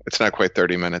it's not quite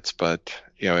 30 minutes, but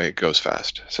it goes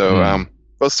fast. So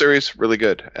both series really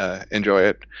good. Enjoy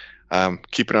it.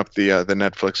 Keeping up the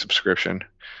Netflix subscription.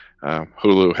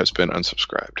 Hulu has been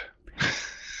unsubscribed.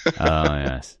 Oh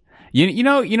yes. You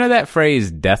know that phrase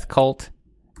 "death cult."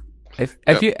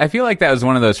 I feel like that was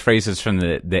one of those phrases from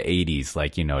the 80s,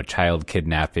 like child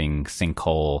kidnapping,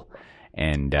 sinkhole,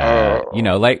 and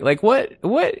like what.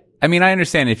 I mean, I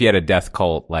understand if you had a death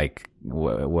cult, like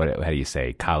what how do you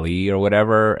say, Kali or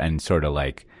whatever, and sort of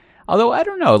like. Although I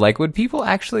don't know, like would people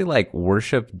actually like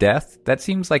worship death? That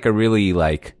seems like a really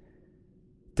like.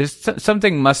 There's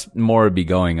something must more be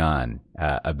going on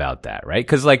about that, right?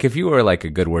 Because like if you were like a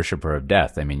good worshiper of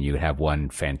death, I mean, you would have one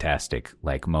fantastic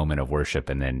like moment of worship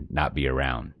and then not be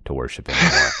around to worship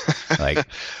anymore. Like,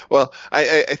 well,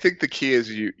 I think the key is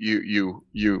you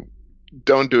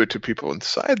don't do it to people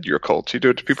inside your cult. You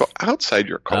do it to people outside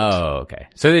your cult. Oh, okay.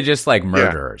 So they're just like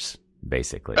murderers,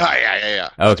 basically. Oh, yeah.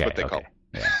 That's what they call.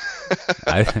 Yeah.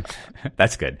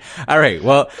 That's good. All right.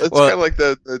 Well, it's kind of like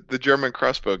the German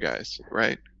crossbow guys,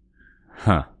 right?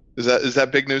 Huh. Is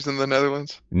that big news in the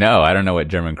Netherlands? No, I don't know what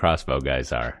German crossbow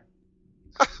guys are.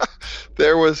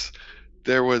 There was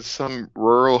some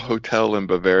rural hotel in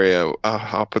Bavaria.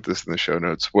 I'll put this in the show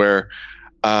notes where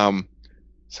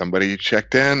somebody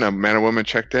checked in, a man and woman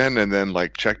checked in, and then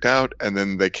like checked out, and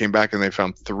then they came back and they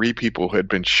found 3 people who had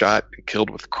been shot and killed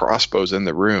with crossbows in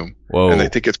the room. Whoa. And they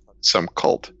think it's some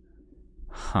cult.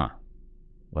 Huh.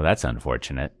 Well, that's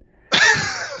unfortunate.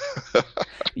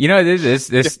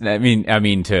 This. I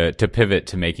mean, to pivot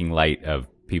to making light of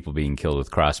people being killed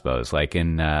with crossbows, like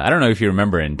in I don't know if you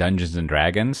remember in Dungeons and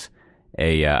Dragons,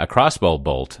 a crossbow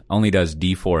bolt only does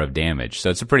D4 of damage.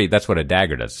 So that's what a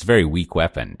dagger does. It's a very weak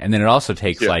weapon. And then it also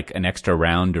takes like an extra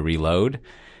round to reload.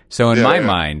 So in my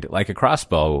mind, like a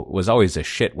crossbow was always a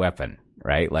shit weapon,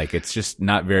 right? Like it's just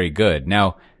not very good.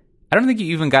 Now, I don't think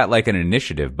you even got like an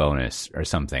initiative bonus or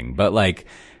something, but like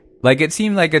it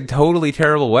seemed like a totally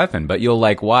terrible weapon, but you'll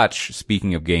like watch,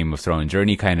 speaking of Game of Thrones or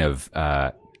any kind of,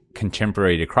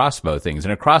 contemporary to crossbow things.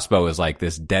 And a crossbow is like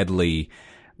this deadly,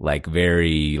 like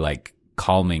very like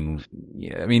calming.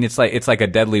 I mean, it's like a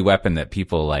deadly weapon that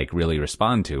people like really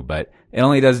respond to, but it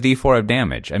only does D4 of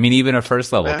damage. I mean, even a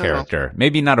first level character,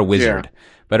 maybe not a wizard,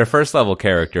 but a first level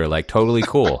character, like totally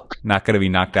cool, not going to be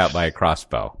knocked out by a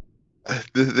crossbow.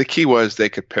 The key was they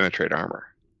could penetrate armor.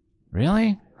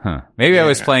 Really? Huh. Maybe I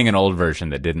was playing an old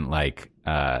version that didn't like,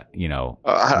 I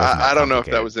don't know if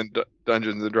that was in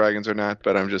Dungeons and Dragons or not,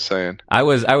 but I'm just saying. I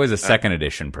was a second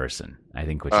edition person, I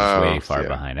think, which is way far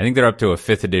behind. I think they're up to a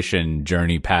 5th edition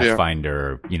Journey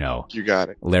Pathfinder, you got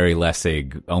it. Larry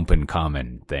Lessig open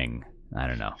common thing. I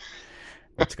don't know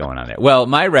what's going on there. Well,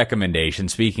 my recommendation,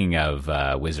 speaking of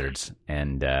wizards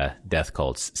and death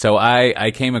cults, so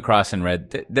I came across and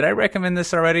read. Did I recommend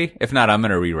this already? If not, I'm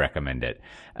going to re-recommend it.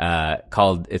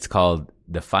 It's called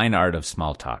The Fine Art of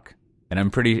Small Talk,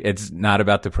 and it's not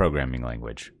about the programming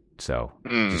language. So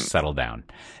just settle down.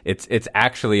 It's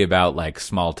actually about like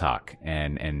small talk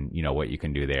and what you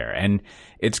can do there, and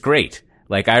it's great.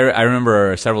 Like I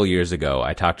remember several years ago,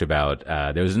 I talked about,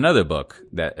 there was another book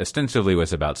that ostensibly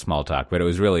was about small talk, but it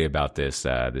was really about this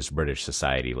British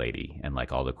society lady and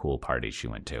like all the cool parties she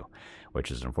went to,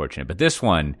 which is unfortunate. But this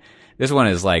one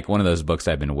is like one of those books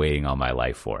I've been waiting all my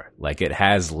life for. Like it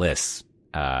has lists,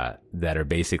 that are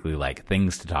basically like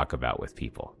things to talk about with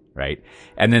people. Right.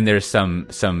 And then there's some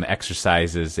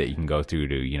exercises that you can go through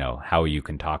to, how you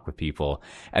can talk with people.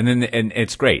 And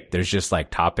it's great. There's just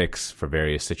like topics for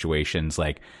various situations.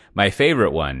 Like my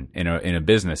favorite one in a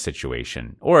business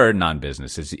situation or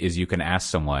non-business is you can ask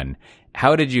someone,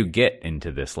 how did you get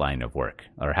into this line of work?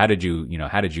 Or how did you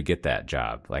get that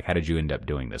job? Like, how did you end up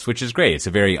doing this? Which is great. It's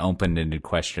a very open-ended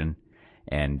question.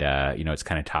 And, it's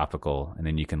kind of topical. And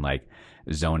then you can like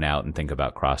zone out and think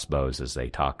about crossbows as they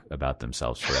talk about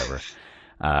themselves forever.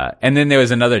 And then there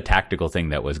was another tactical thing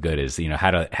that was good is,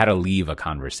 how to leave a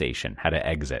conversation, how to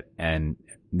exit. And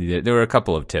there were a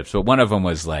couple of tips, but one of them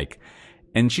was like,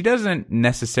 and she doesn't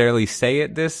necessarily say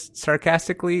it this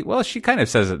sarcastically. Well, she kind of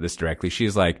says it this directly.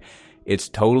 She's like, it's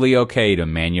totally okay to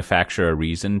manufacture a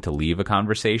reason to leave a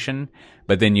conversation,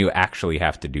 but then you actually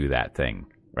have to do that thing.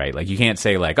 Right? Like you can't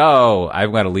say like, oh,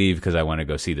 I've got to leave because I want to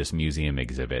go see this museum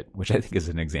exhibit, which I think is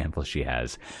an example she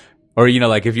has. Or,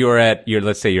 like if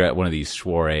let's say you're at one of these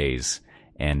soirees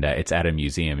and it's at a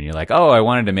museum and you're like, oh, I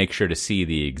wanted to make sure to see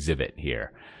the exhibit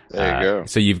here. There you go.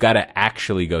 So you've got to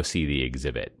actually go see the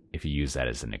exhibit if you use that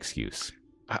as an excuse.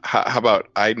 How about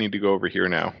I need to go over here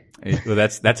now? Well,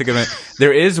 that's a good one.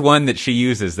 There is one that she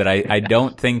uses that I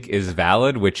don't think is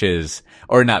valid, which is,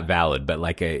 or not valid, but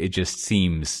like it just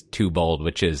seems too bold,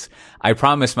 which is, I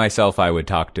promised myself I would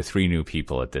talk to 3 new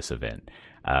people at this event.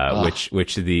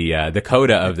 Which the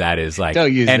coda of that is like,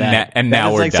 don't use that. And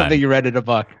now we're like done. Something you read in a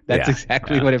book. That's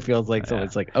exactly what it feels like. So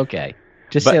it's like, okay.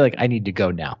 Just say like, I need to go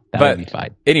now. That would be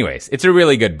fine. Anyways, it's a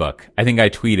really good book. I think I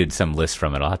tweeted some lists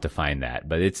from it. I'll have to find that.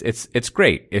 But it's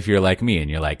great if you're like me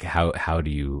and you're like, how do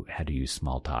you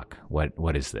small talk?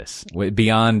 What is this?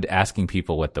 Beyond asking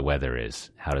people what the weather is,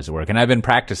 how does it work? And I've been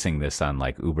practicing this on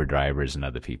like Uber drivers and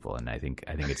other people, and I think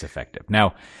it's effective.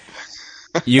 Now,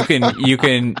 you can,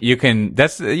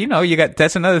 that's,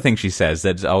 that's another thing she says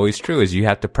that's always true is you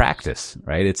have to practice,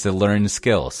 right? It's a learned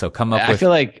skill. So come up with. I feel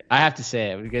like I have to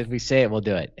say it because if we say it, we'll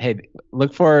do it. Hey,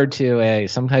 look forward to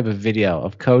some type of video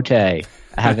of Cote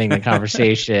having a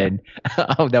conversation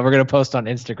that we're going to post on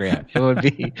Instagram. It would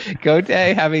be Cote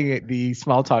having the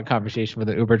small talk conversation with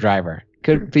an Uber driver.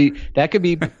 Could be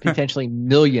potentially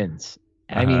millions.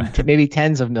 I mean, maybe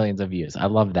tens of millions of views. I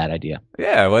love that idea.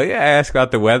 Yeah, well, I asked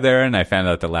about the weather, and I found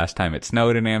out the last time it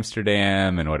snowed in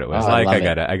Amsterdam and what it was like.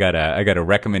 I got a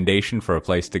recommendation for a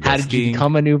place to go. How did you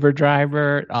become an Uber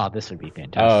driver? Oh, this would be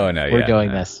fantastic. Oh no, we're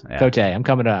doing this. Yeah. Cote, I'm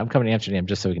coming to Amsterdam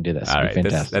just so we can do this. All right,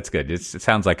 that's good. It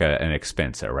sounds like an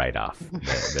expense, a write-off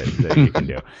that you can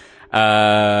do.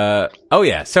 Oh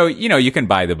yeah. So, you can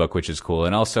buy the book, which is cool.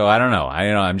 And also, I don't know.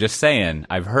 I'm just saying,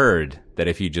 I've heard that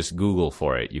if you just Google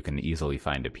for it, you can easily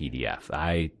find a PDF.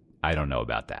 I don't know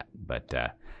about that, but,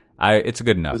 it's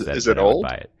good enough that I would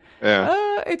buy it.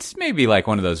 Yeah. It's maybe like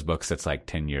one of those books that's like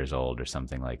 10 years old or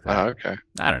something like that. Oh, okay.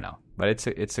 I don't know, but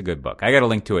it's a good book. I got a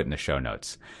link to it in the show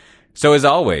notes. So as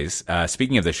always,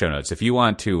 speaking of the show notes, if you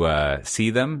want to,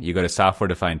 see them, you go to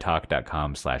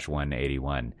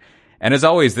softwaredefinedtalk.com/181. And as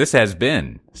always, this has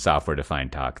been Software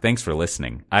Defined Talk. Thanks for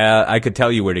listening. I could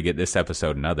tell you where to get this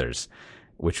episode and others,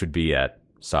 which would be at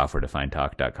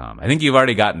softwaredefinedtalk.com. I think you've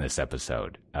already gotten this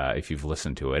episode, if you've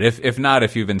listened to it. If not,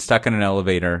 if you've been stuck in an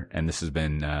elevator and this has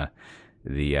been,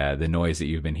 the noise that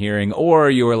you've been hearing, or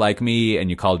you were like me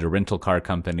and you called your rental car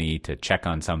company to check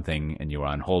on something and you were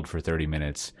on hold for 30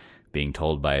 minutes being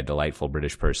told by a delightful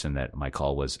British person that my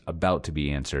call was about to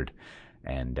be answered.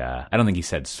 And, I don't think he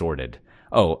said sorted.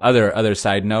 Oh, other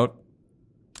side note.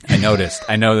 I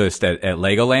noticed at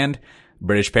Legoland,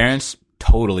 British parents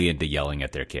totally into yelling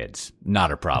at their kids.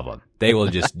 Not a problem. They will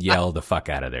just yell the fuck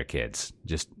out of their kids,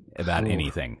 just about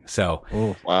anything. So,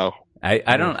 wow.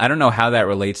 I don't know how that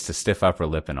relates to stiff upper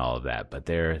lip and all of that, but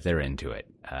they're into it.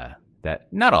 That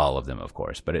not all of them, of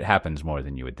course, but it happens more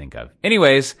than you would think of.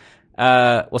 Anyways,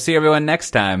 we'll see everyone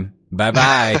next time. Bye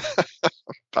bye.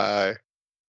 Bye.